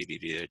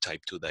comorbidity,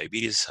 type 2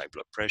 diabetes, high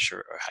blood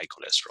pressure, or high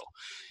cholesterol.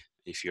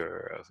 If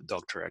your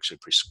doctor actually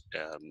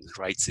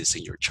writes this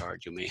in your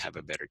chart, you may have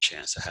a better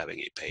chance of having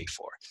it paid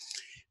for.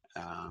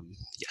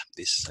 Yeah,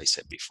 this I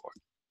said before.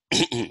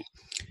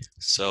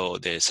 So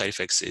the side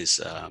effects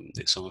is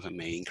some of them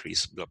may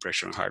increase blood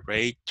pressure and heart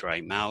rate,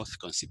 dry mouth,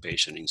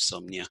 constipation,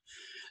 insomnia,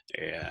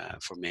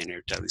 for men,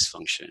 erectile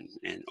dysfunction,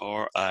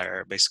 or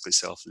are basically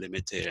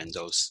self-limited, and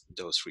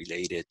those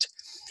related.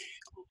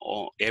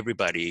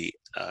 Everybody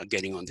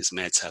getting on these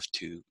meds have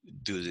to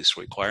do these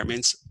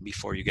requirements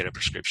before you get a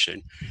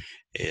prescription.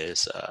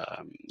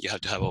 You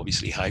have to have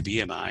obviously high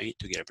BMI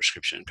to get a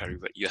prescription.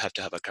 You have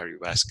to have a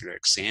cardiovascular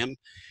exam,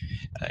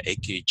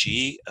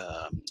 EKG,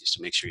 just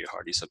to make sure your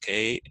heart is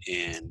okay,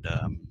 and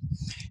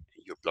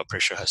your blood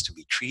pressure has to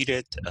be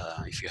treated.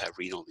 If you have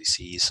renal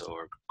disease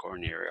or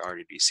coronary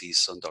artery disease,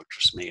 some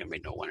doctors may or may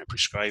not want to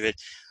prescribe it.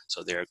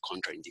 So there are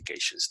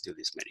contraindications to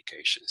these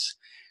medications.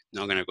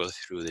 Now I'm going to go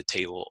through the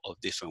table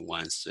of different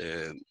ones,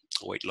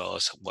 weight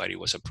loss, what it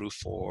was approved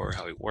for,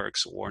 how it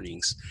works,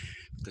 warnings,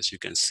 because you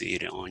can see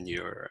it on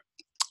your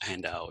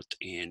handout.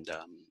 And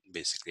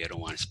basically, I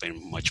don't want to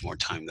spend much more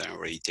time than I'm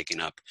already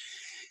taken up.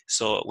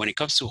 So when it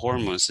comes to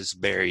hormones, it's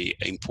very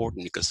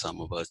important because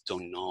some of us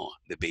don't know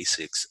the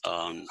basics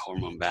on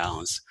hormone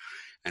balance.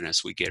 And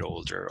as we get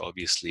older,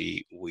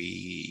 obviously,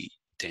 we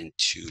tend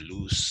to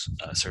lose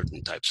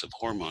certain types of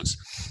hormones.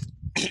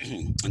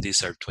 And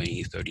these are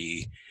 20,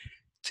 30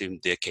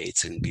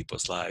 decades in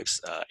people's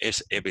lives.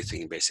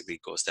 Everything basically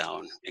goes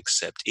down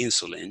except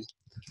insulin.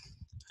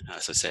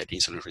 As I said,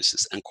 insulin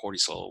resistance, and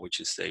cortisol, which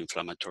is the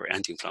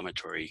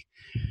anti-inflammatory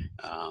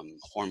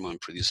hormone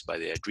produced by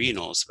the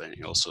adrenals, but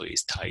it also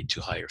is tied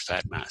to higher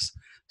fat mass.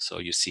 So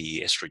you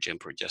see estrogen,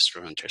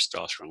 progesterone,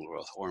 testosterone,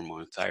 growth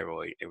hormone,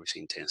 thyroid,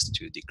 everything tends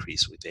to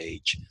decrease with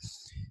age.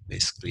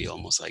 Basically,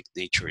 almost like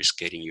nature is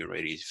getting you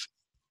ready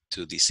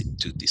to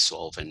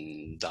dissolve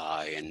and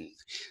die. And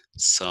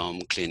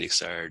some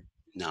clinics are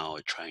now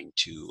trying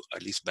to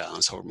at least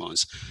balance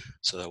hormones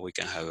so that we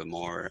can have a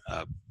more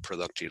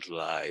productive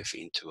life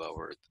into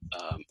our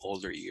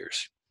older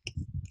years.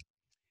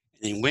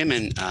 In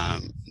women,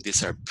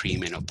 these are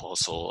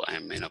premenopausal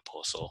and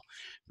menopausal.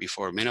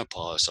 Before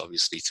menopause,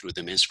 obviously through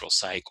the menstrual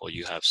cycle,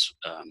 you have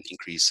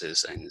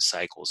increases and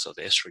cycles of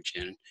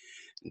estrogen.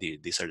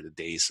 These are the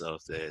days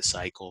of the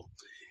cycle.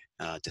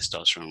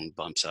 Testosterone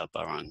bumps up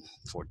around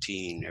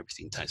 14,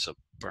 everything types of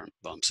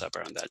bumps up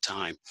around that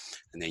time.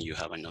 And then you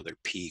have another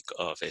peak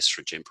of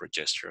estrogen,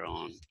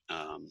 progesterone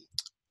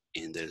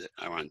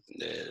around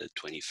the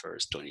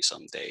 21st,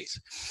 20-some days.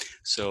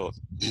 So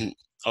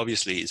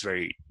obviously it's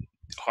very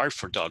hard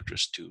for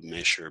doctors to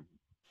measure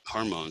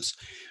hormones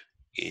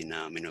in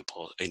a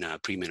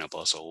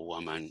premenopausal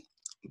woman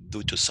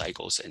due to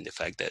cycles and the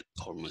fact that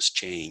hormones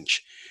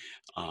change.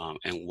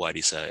 And what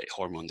is a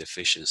hormone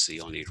deficiency?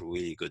 Only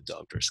really good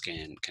doctors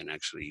can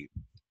actually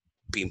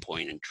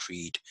pinpoint and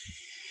treat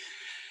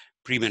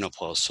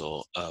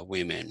premenopausal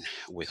women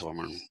with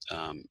hormone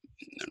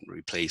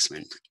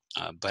replacement.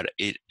 But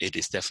it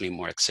is definitely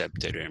more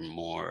accepted and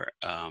more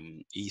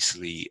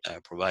easily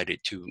provided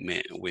to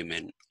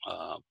women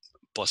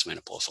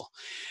postmenopausal.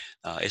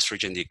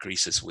 Estrogen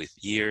decreases with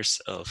years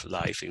of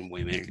life in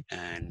women,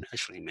 and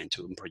actually men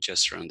too.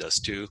 Progesterone does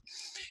too.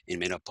 In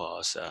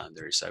menopause,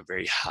 there is a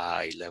very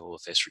high level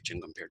of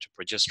estrogen compared to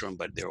progesterone,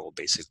 but they're all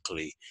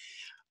basically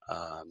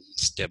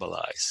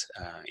stabilize.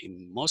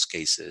 In most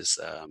cases,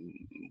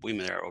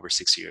 women that are over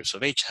 60 years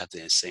of age have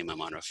the same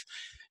amount of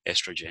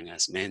estrogen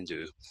as men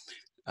do,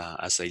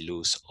 as they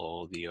lose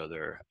all the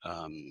other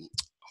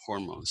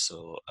hormones.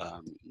 So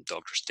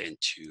doctors tend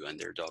to, and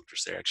their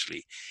doctors, they're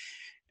actually,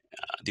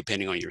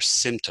 depending on your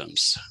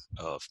symptoms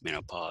of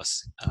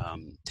menopause,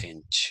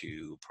 tend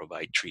to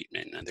provide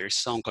treatment. And there's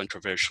some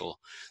controversial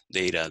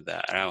data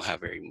that I don't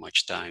have very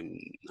much time,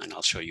 and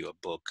I'll show you a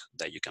book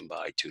that you can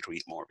buy to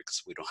read more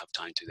because we don't have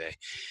time today.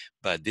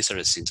 But these are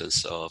the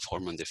symptoms of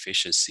hormone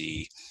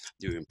deficiency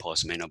during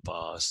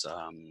postmenopause.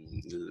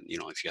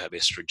 If you have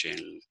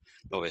estrogen,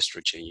 low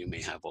estrogen, you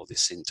may have all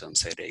these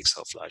symptoms: headaches,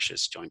 hot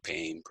flashes, joint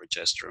pain,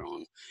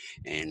 progesterone,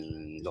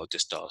 and low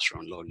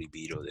testosterone, low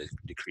libido,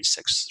 decreased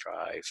sex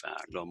drive,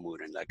 low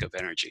mood, and lack of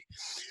energy.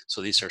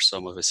 So these are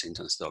some of the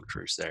symptoms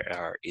doctors that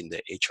are in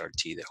the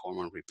HRT, the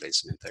hormone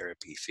replacement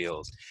therapy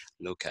field,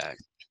 look at.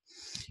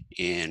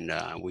 And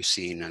we've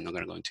seen, I'm not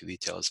going to go into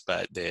details,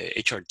 but the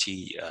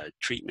HRT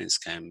treatments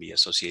can be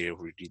associated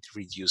with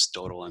reduced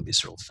total and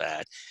visceral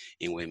fat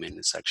in women.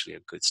 It's actually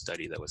a good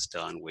study that was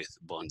done with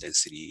bone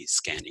density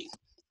scanning.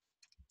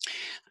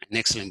 An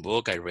excellent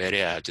book. I read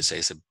it. I have to say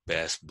it's the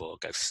best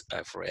book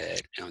I've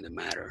read on the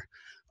matter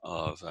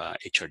of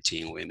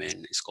HRT in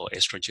women. It's called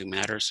Estrogen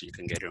Matters. So you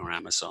can get it on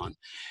Amazon.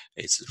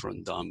 It's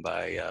done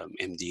by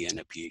MD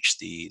and a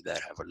PhD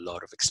that have a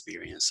lot of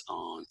experience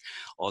on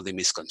all the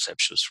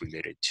misconceptions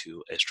related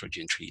to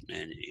estrogen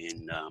treatment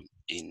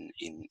in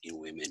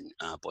women,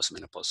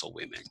 postmenopausal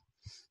women.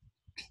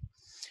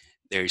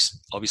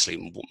 There's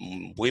obviously,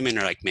 women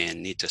are like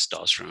men, need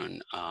testosterone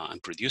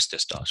and produce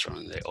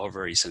testosterone. The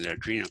ovaries and the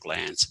adrenal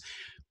glands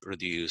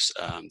produce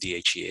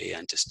DHEA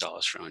and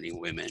testosterone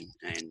in women,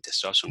 and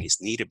testosterone is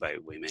needed by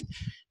women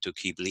to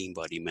keep lean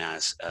body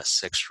mass,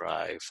 sex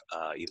drive,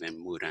 even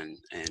mood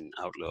and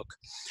outlook.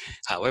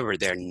 However,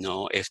 there are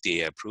no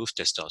FDA-approved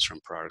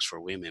testosterone products for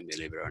women,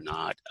 believe it or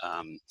not.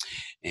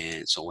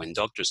 And so when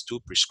doctors do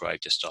prescribe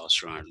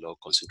testosterone at low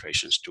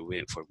concentrations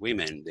for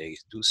women, they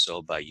do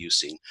so by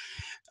using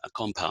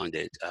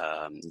compounded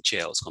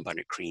gels,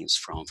 compounded creams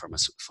from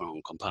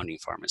compounding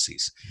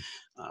pharmacies.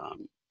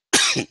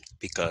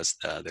 Because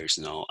there's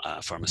no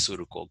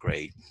pharmaceutical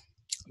grade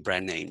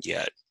brand name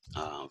yet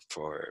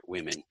for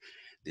women.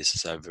 This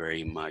is a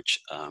very much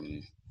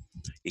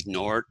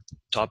ignored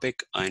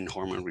topic on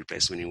hormone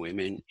replacement in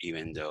women,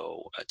 even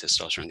though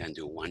testosterone can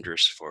do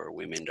wonders for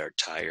women that are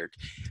tired,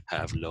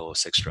 have low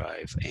sex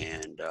drive,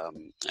 and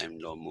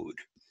low mood.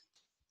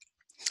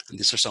 And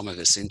these are some of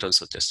the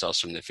symptoms of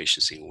testosterone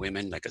deficiency in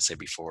women. Like I said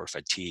before,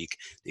 fatigue,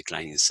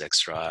 declining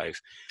sex drive,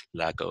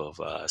 lack of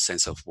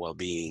sense of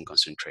well-being,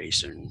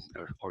 concentration,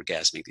 or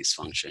orgasmic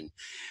dysfunction,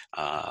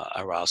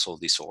 arousal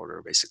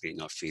disorder, basically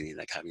not feeling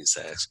like having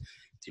sex,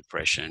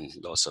 depression,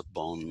 loss of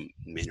bone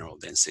mineral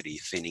density,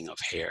 thinning of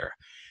hair,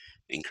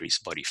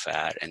 increased body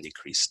fat, and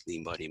decreased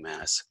lean body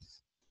mass.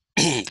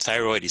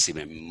 Thyroid is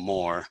even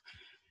more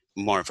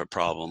of a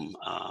problem.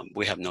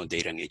 We have no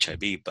data on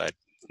HIV, but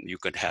you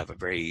could have a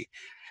very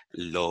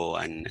low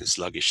and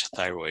sluggish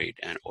thyroid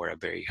or a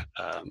very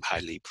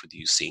highly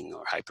producing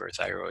or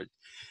hyperthyroid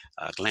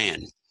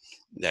gland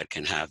that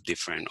can have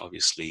different,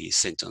 obviously,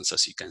 symptoms,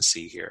 as you can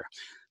see here.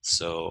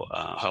 So,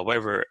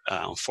 however,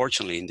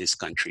 unfortunately, in this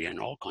country and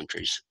all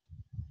countries,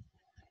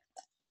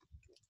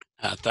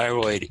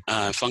 thyroid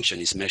function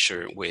is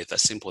measured with a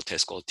simple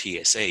test called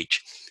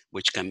TSH,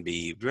 which can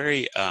be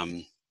very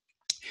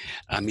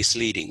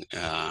misleading,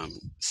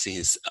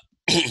 since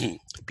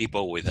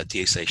people with a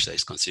TSH that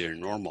is considered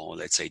normal,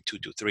 let's say 2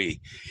 to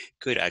 3,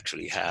 could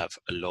actually have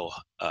a low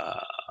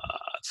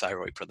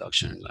thyroid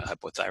production,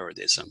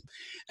 hypothyroidism,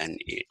 and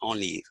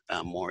only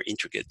more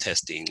intricate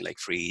testing like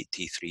free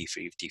T3,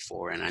 free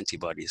T4, and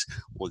antibodies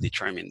will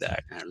determine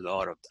that. And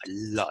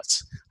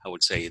lots, I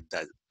would say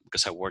that,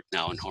 because I work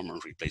now in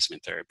hormone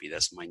replacement therapy,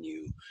 that's my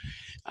new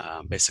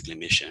basically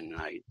mission.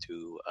 I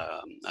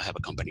have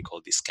a company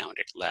called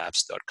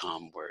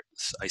discounted.labs.com where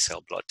I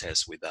sell blood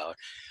tests without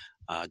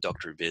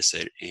doctor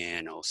visit,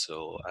 and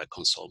also I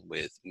consult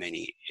with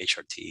many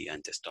HRT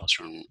and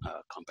testosterone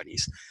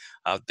companies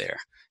out there.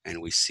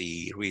 And we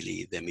see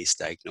really the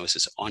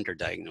misdiagnosis,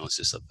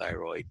 underdiagnosis of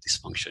thyroid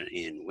dysfunction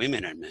in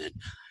women and men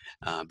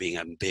being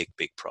a big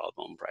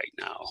problem right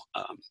now.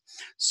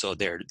 So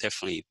they're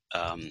definitely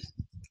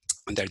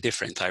there are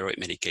different thyroid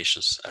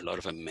medications, a lot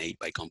of them made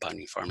by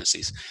compounding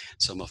pharmacies.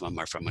 Some of them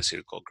are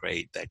pharmaceutical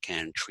grade that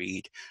can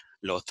treat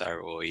low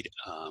thyroid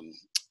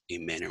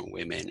in men and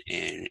women,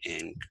 and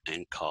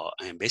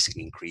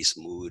basically increase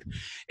mood,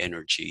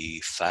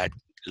 energy, fat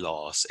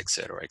loss,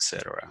 etc.,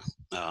 etc.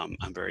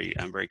 I'm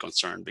very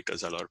concerned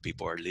because a lot of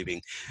people are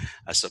living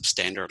a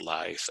substandard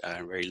life,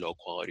 a very low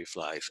quality of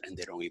life, and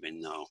they don't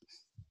even know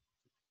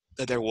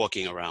that they're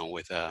walking around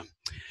with a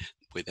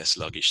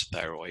sluggish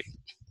thyroid.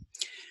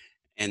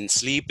 And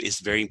sleep is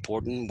very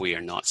important. We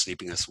are not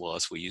sleeping as well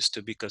as we used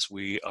to because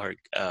we are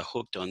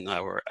hooked on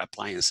our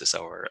appliances,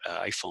 our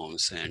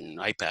iPhones and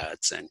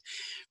iPads, and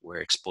we're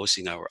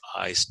exposing our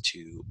eyes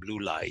to blue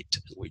light,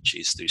 which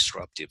is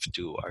disruptive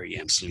to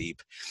REM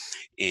sleep.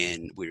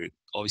 And we're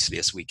obviously,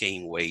 as we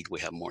gain weight, we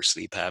have more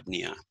sleep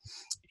apnea.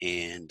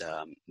 And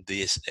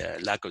this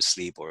lack of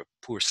sleep or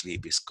poor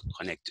sleep is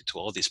connected to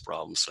all these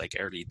problems like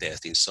early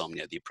death,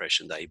 insomnia,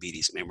 depression,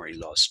 diabetes, memory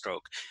loss,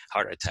 stroke,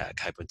 heart attack,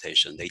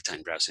 hypertension,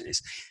 daytime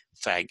drowsiness,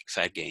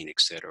 fat gain,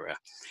 etc.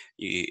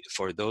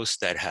 For those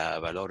that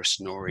have a lot of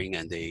snoring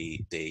and they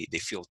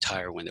feel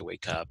tired when they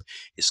wake up,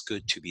 it's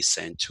good to be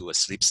sent to a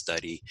sleep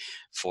study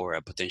for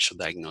a potential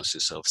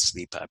diagnosis of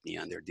sleep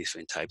apnea. And there are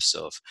different types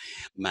of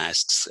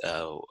masks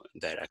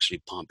that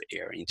actually pump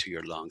air into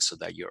your lungs so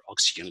that your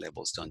oxygen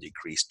levels don't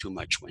decrease too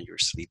much when you're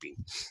sleeping.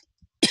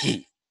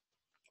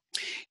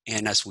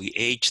 And as we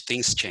age,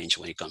 things change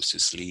when it comes to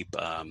sleep.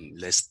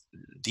 Less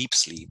deep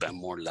sleep and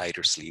more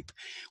lighter sleep.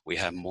 We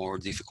have more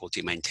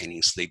difficulty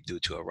maintaining sleep due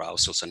to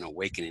arousals and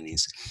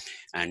awakenings.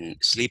 And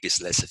sleep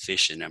is less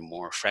efficient and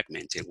more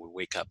fragmented. We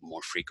wake up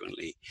more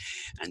frequently.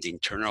 And the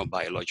internal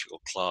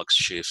biological clock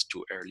shifts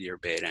to earlier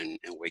bed and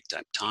wake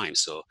up time.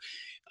 So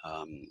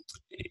um,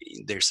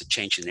 there's a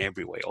change in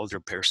every way.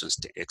 Older persons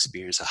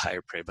experience a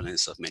higher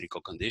prevalence of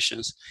medical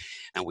conditions,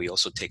 and we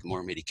also take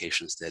more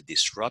medications that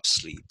disrupt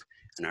sleep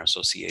and are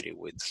associated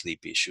with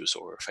sleep issues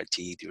or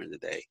fatigue during the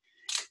day.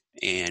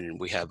 And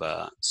we have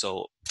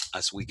so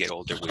as we get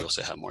older, we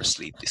also have more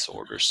sleep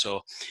disorders.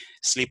 So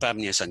sleep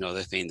apnea is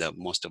another thing that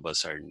most of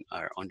us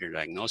are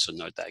underdiagnosed or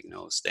not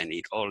diagnosed, and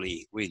it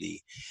only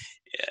really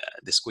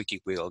the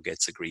squeaky wheel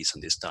gets the grease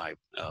on this type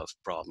of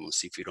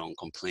problems. If you don't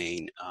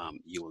complain,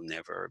 you will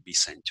never be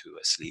sent to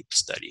a sleep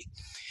study.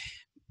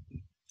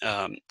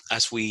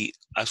 As we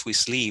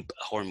sleep,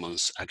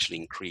 hormones actually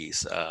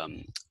increase.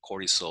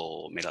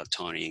 Cortisol,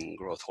 melatonin,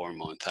 growth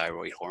hormone,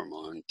 thyroid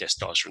hormone,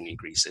 testosterone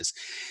increases.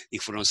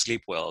 If we don't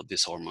sleep well,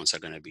 these hormones are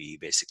going to be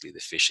basically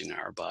deficient in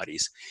our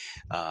bodies.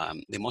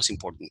 The most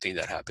important thing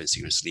that happens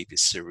during sleep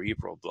is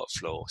cerebral blood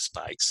flow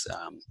spikes.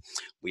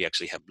 We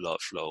actually have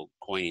blood flow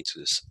going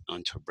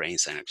onto our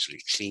brains and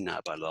actually clean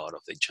up a lot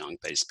of the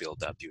junk that is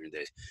built up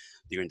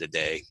during the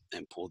day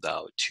and pulled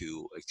out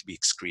to be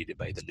excreted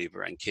by the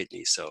liver and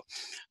kidneys. So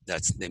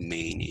that's the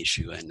main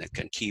issue, and that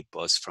can keep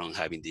us from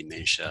having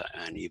dementia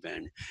and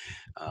even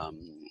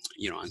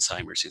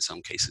Alzheimer's in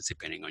some cases,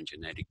 depending on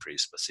genetic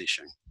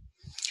predisposition.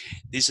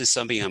 This is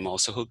something I'm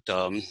also hooked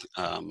on.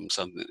 As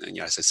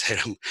I said,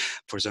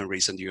 for some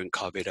reason during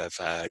COVID, I've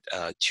had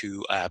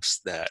two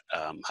apps that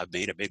have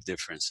made a big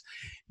difference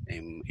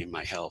in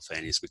my health,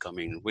 and it's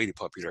becoming really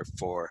popular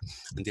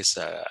and this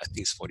I think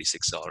it's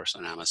 $46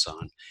 on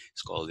Amazon.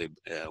 It's called the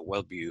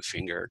WellView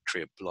Finger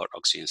Trip Blood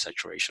Oxygen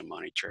Saturation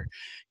Monitor.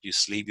 You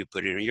sleep, you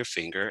put it on your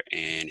finger,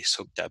 and it's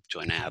hooked up to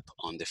an app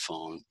on the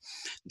phone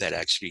that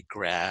actually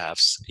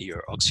graphs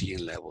your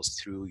oxygen levels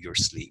through your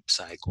sleep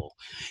cycle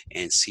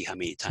and see how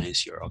many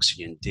times your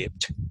oxygen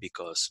dipped,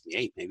 because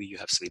hey, maybe you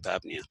have sleep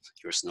apnea,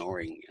 you're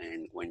snoring,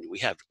 and when we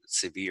have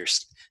severe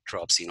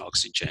drops in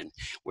oxygen,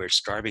 we're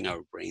starving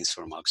our brains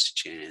from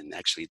oxygen, and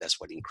actually that's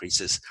what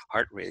increases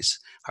heart risk,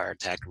 heart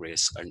attack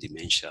risk, and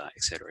dementia,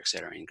 et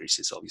cetera,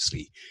 increases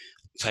obviously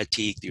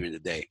fatigue during the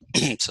day.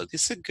 So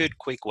this is a good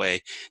quick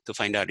way to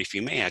find out if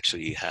you may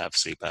actually have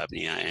sleep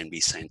apnea and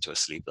be sent to a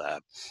sleep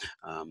lab.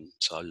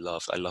 So I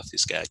love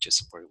this gadget.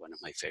 It's probably one of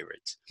my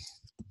favorites.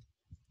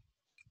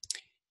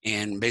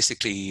 And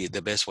basically,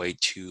 the best way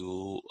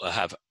to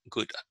have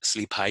good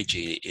sleep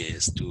hygiene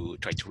is to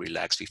try to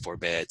relax before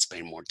bed,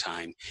 spend more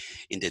time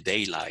in the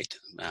daylight,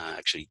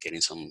 actually getting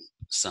some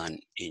sun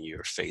in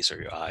your face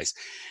or your eyes.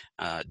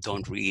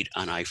 Don't read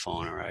on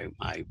iPhone or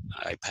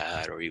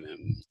iPad or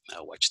even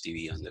watch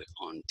TV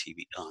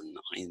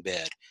in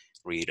bed.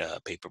 Read a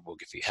paper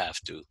book if you have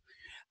to.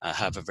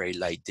 Have a very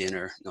light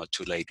dinner, not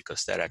too late,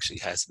 because that actually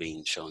has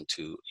been shown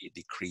to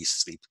decrease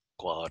sleep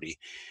quality.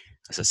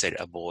 As I said,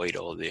 avoid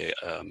all the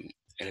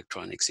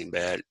electronics in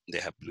bed. They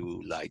have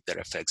blue light that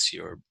affects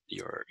your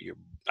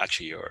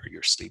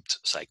sleep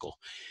cycle.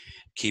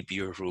 Keep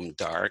your room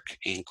dark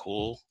and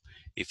cool.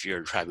 If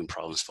you're having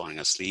problems falling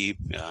asleep,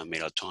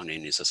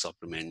 melatonin is a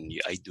supplement.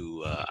 I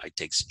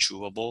take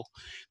chewable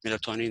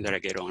melatonin that I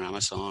get on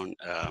Amazon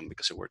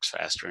because it works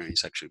faster and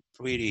it's actually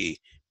pretty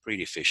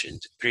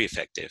efficient, pretty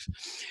effective.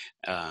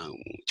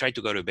 Try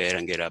to go to bed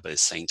and get up at the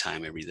same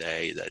time every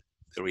day. That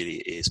really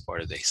is part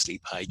of the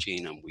sleep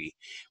hygiene, and we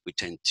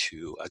tend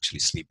to actually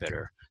sleep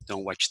better.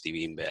 Don't watch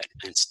TV in bed,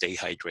 and stay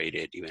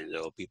hydrated, even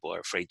though people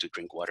are afraid to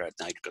drink water at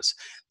night because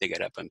they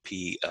get up and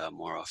pee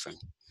more often.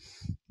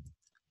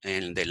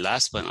 And the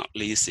last but not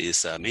least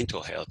is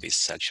mental health.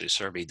 It's actually a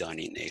survey done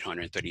in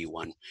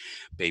 831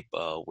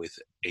 people with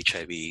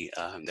HIV.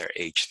 They're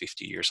aged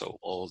 50 years or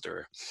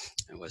older,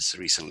 and was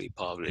recently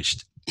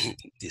published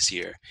this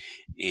year.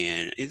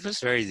 And it was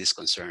very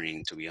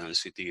disconcerting, to be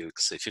honest with you,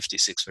 because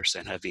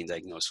 56% have been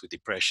diagnosed with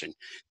depression,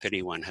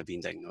 31 have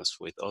been diagnosed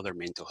with other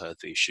mental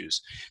health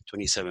issues,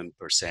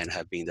 27%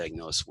 have been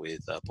diagnosed with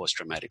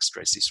post-traumatic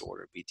stress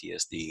disorder,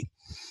 PTSD.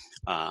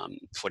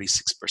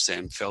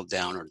 46% felt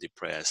down or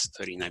depressed,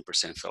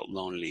 39% felt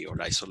lonely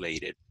or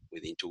isolated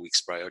within 2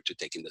 weeks prior to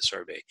taking the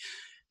survey.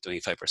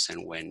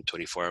 25% went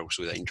 24 hours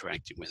without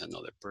interacting with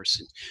another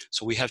person.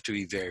 So we have to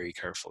be very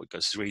careful,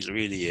 because it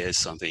really is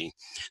something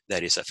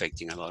that is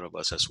affecting a lot of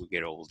us as we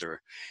get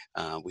older.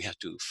 We have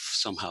to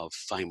somehow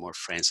find more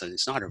friends, and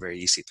it's not a very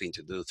easy thing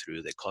to do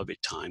through the COVID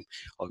time,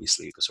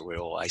 obviously, because we're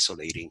all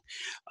isolating.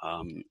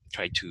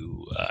 Try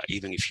to,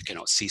 even if you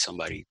cannot see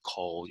somebody,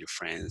 call your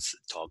friends,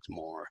 talk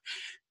more.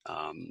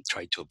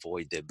 Try to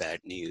avoid the bad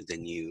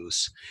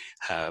news,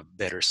 have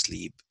better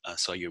sleep,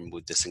 so your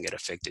mood doesn't get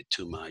affected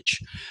too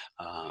much.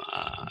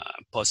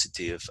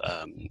 Positive,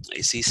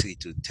 it's easy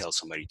to tell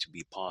somebody to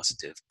be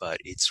positive, but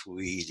it's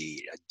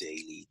really a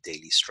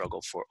daily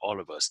struggle for all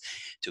of us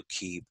to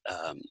keep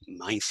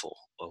mindful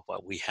of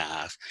what we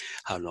have,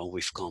 how long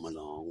we've come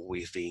along.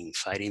 We've been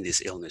fighting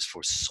this illness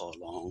for so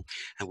long,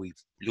 and we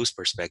lose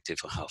perspective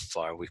on how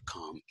far we've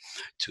come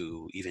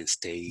to even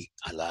stay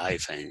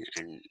alive and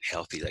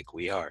healthy like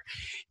we are.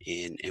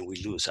 And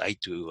we lose. I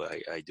do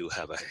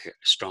have a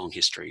strong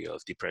history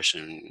of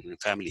depression,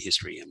 family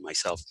history, and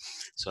myself.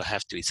 So I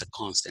have to, it's a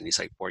constant. It's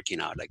like working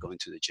out, like going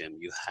to the gym.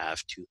 You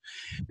have to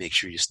make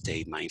sure you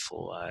stay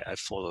mindful. I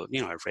follow,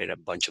 I've read a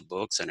bunch of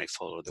books, and I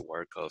follow the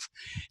work of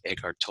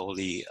Eckhart Tolle,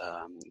 The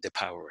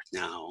Power of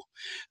Now,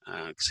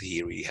 because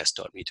he really has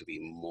taught me to be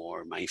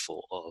more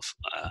mindful of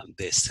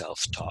this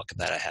self-talk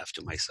that I have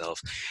to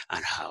myself,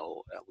 and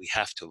how we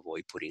have to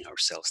avoid putting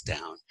ourselves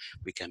down.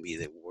 We can be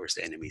the worst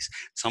enemies.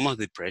 Some of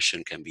the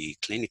depression can be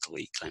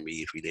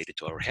related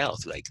to our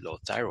health, like low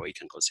thyroid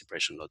can cause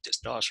depression, low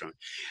testosterone,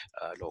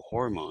 low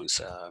hormones.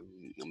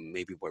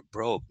 Maybe we're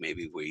broke.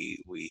 Maybe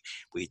we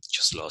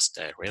just lost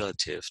a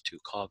relative to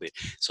COVID.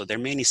 So there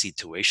are many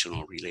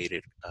situational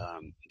related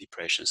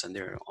depressions, and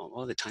there are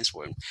all the times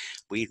when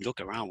we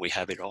look around, we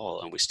have it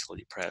all, and we're still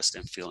depressed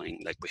and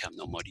feeling like we have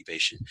no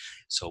motivation.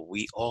 So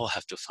we all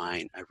have to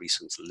find a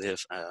reason to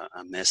live,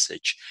 a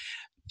message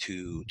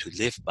to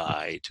live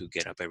by, to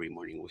get up every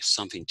morning with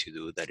something to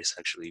do that is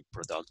actually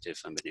productive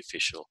and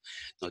beneficial,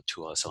 not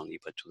to us only,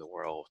 but to the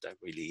world. I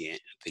really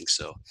think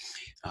so.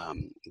 I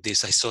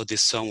saw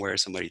this somewhere,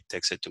 somebody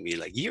texted to me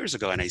like years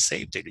ago, and I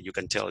saved it. You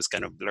can tell it's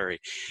kind of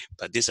blurry,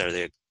 but these are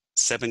the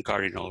 7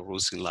 cardinal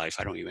rules in life.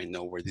 I don't even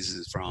know where this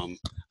is from.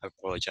 I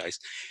apologize.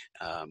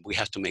 We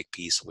have to make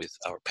peace with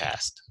our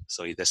past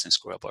so it doesn't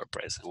screw up our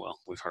present. Well,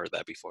 we've heard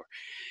that before.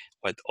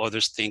 What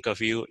others think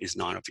of you is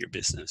none of your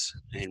business.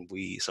 And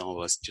some of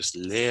us just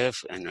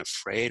live and are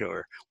afraid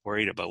or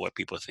worried about what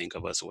people think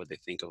of us or what they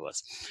think of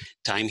us.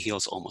 Time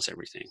heals almost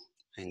everything,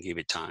 and give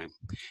it time.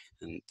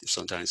 And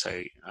sometimes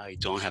I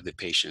don't have the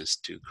patience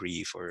to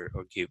grieve or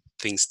give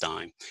things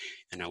time.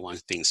 And I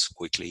want things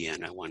quickly,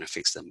 and I want to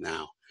fix them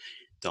now.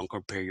 Don't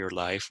compare your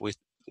life with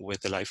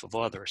the life of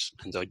others,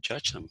 and don't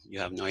judge them.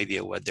 You have no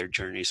idea what their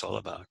journey is all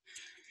about.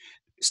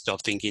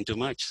 Stop thinking too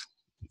much.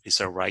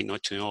 It's all right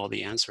not to know all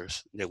the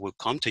answers. They will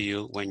come to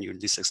you when you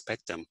least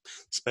expect them,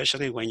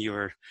 especially when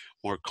you're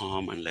more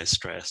calm and less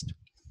stressed.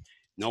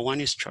 No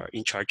one is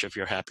in charge of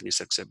your happiness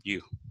except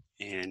you.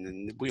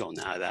 And we all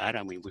know that.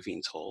 I mean, we've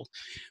been told,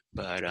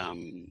 but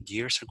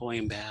years are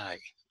going by.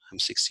 I'm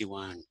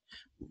 61,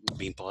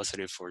 being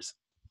positive for a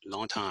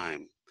long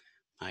time.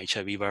 My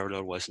HIV viral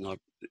load was not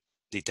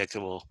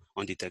undetectable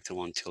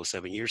until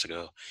 7 years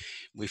ago.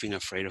 We've been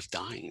afraid of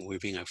dying.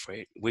 We've been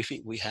afraid.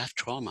 We have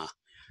trauma.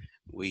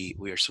 We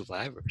are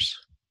survivors,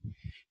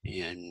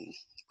 and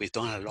we've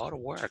done a lot of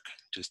work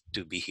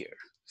to be here.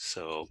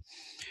 So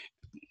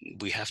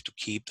we have to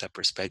keep that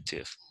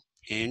perspective,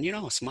 and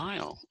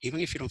smile, even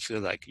if you don't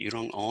feel like you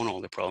don't own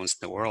all the problems in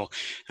the world.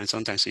 And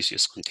sometimes it's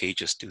just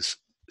contagious to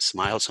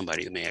smile at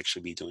somebody who may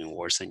actually be doing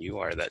worse than you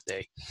are that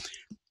day.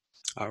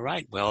 All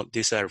right, well,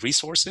 these are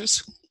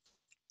resources.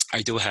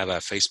 I do have a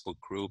Facebook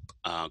group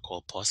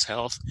called Post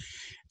Health,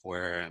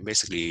 where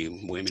basically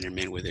women and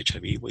men with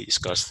HIV, we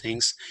discuss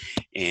things,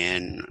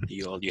 and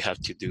all you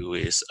have to do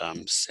is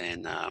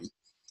send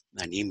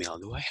an email.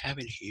 Do I have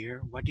it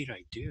here? What did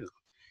I do?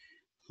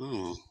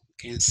 Oh,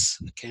 can't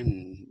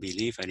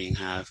believe I didn't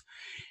have.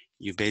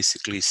 You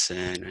basically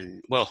send,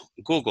 and well,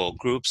 Google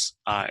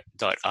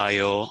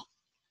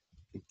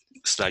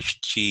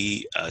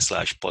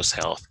groups.io/g/post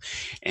health,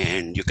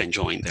 and you can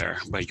join there.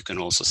 But you can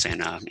also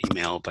send an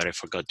email, but I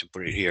forgot to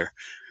put it here.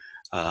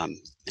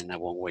 And I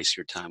won't waste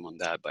your time on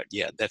that. But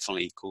yeah,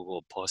 definitely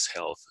Google Post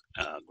Health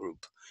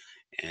group,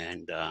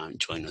 and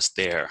join us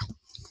there.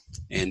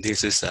 And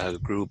this is a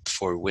group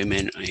for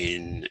women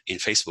in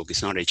Facebook.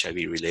 It's not HIV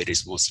related.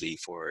 It's mostly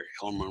for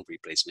hormone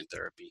replacement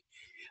therapy,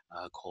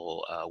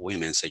 called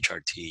Women's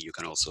HRT. You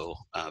can also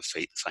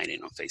find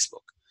it on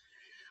Facebook.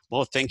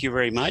 Well, thank you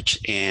very much.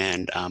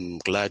 And I'm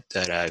glad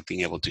that I've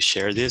been able to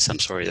share this. I'm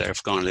sorry that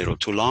I've gone a little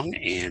too long,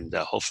 and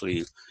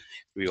hopefully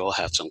we all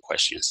have some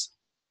questions.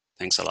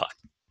 Thanks a lot.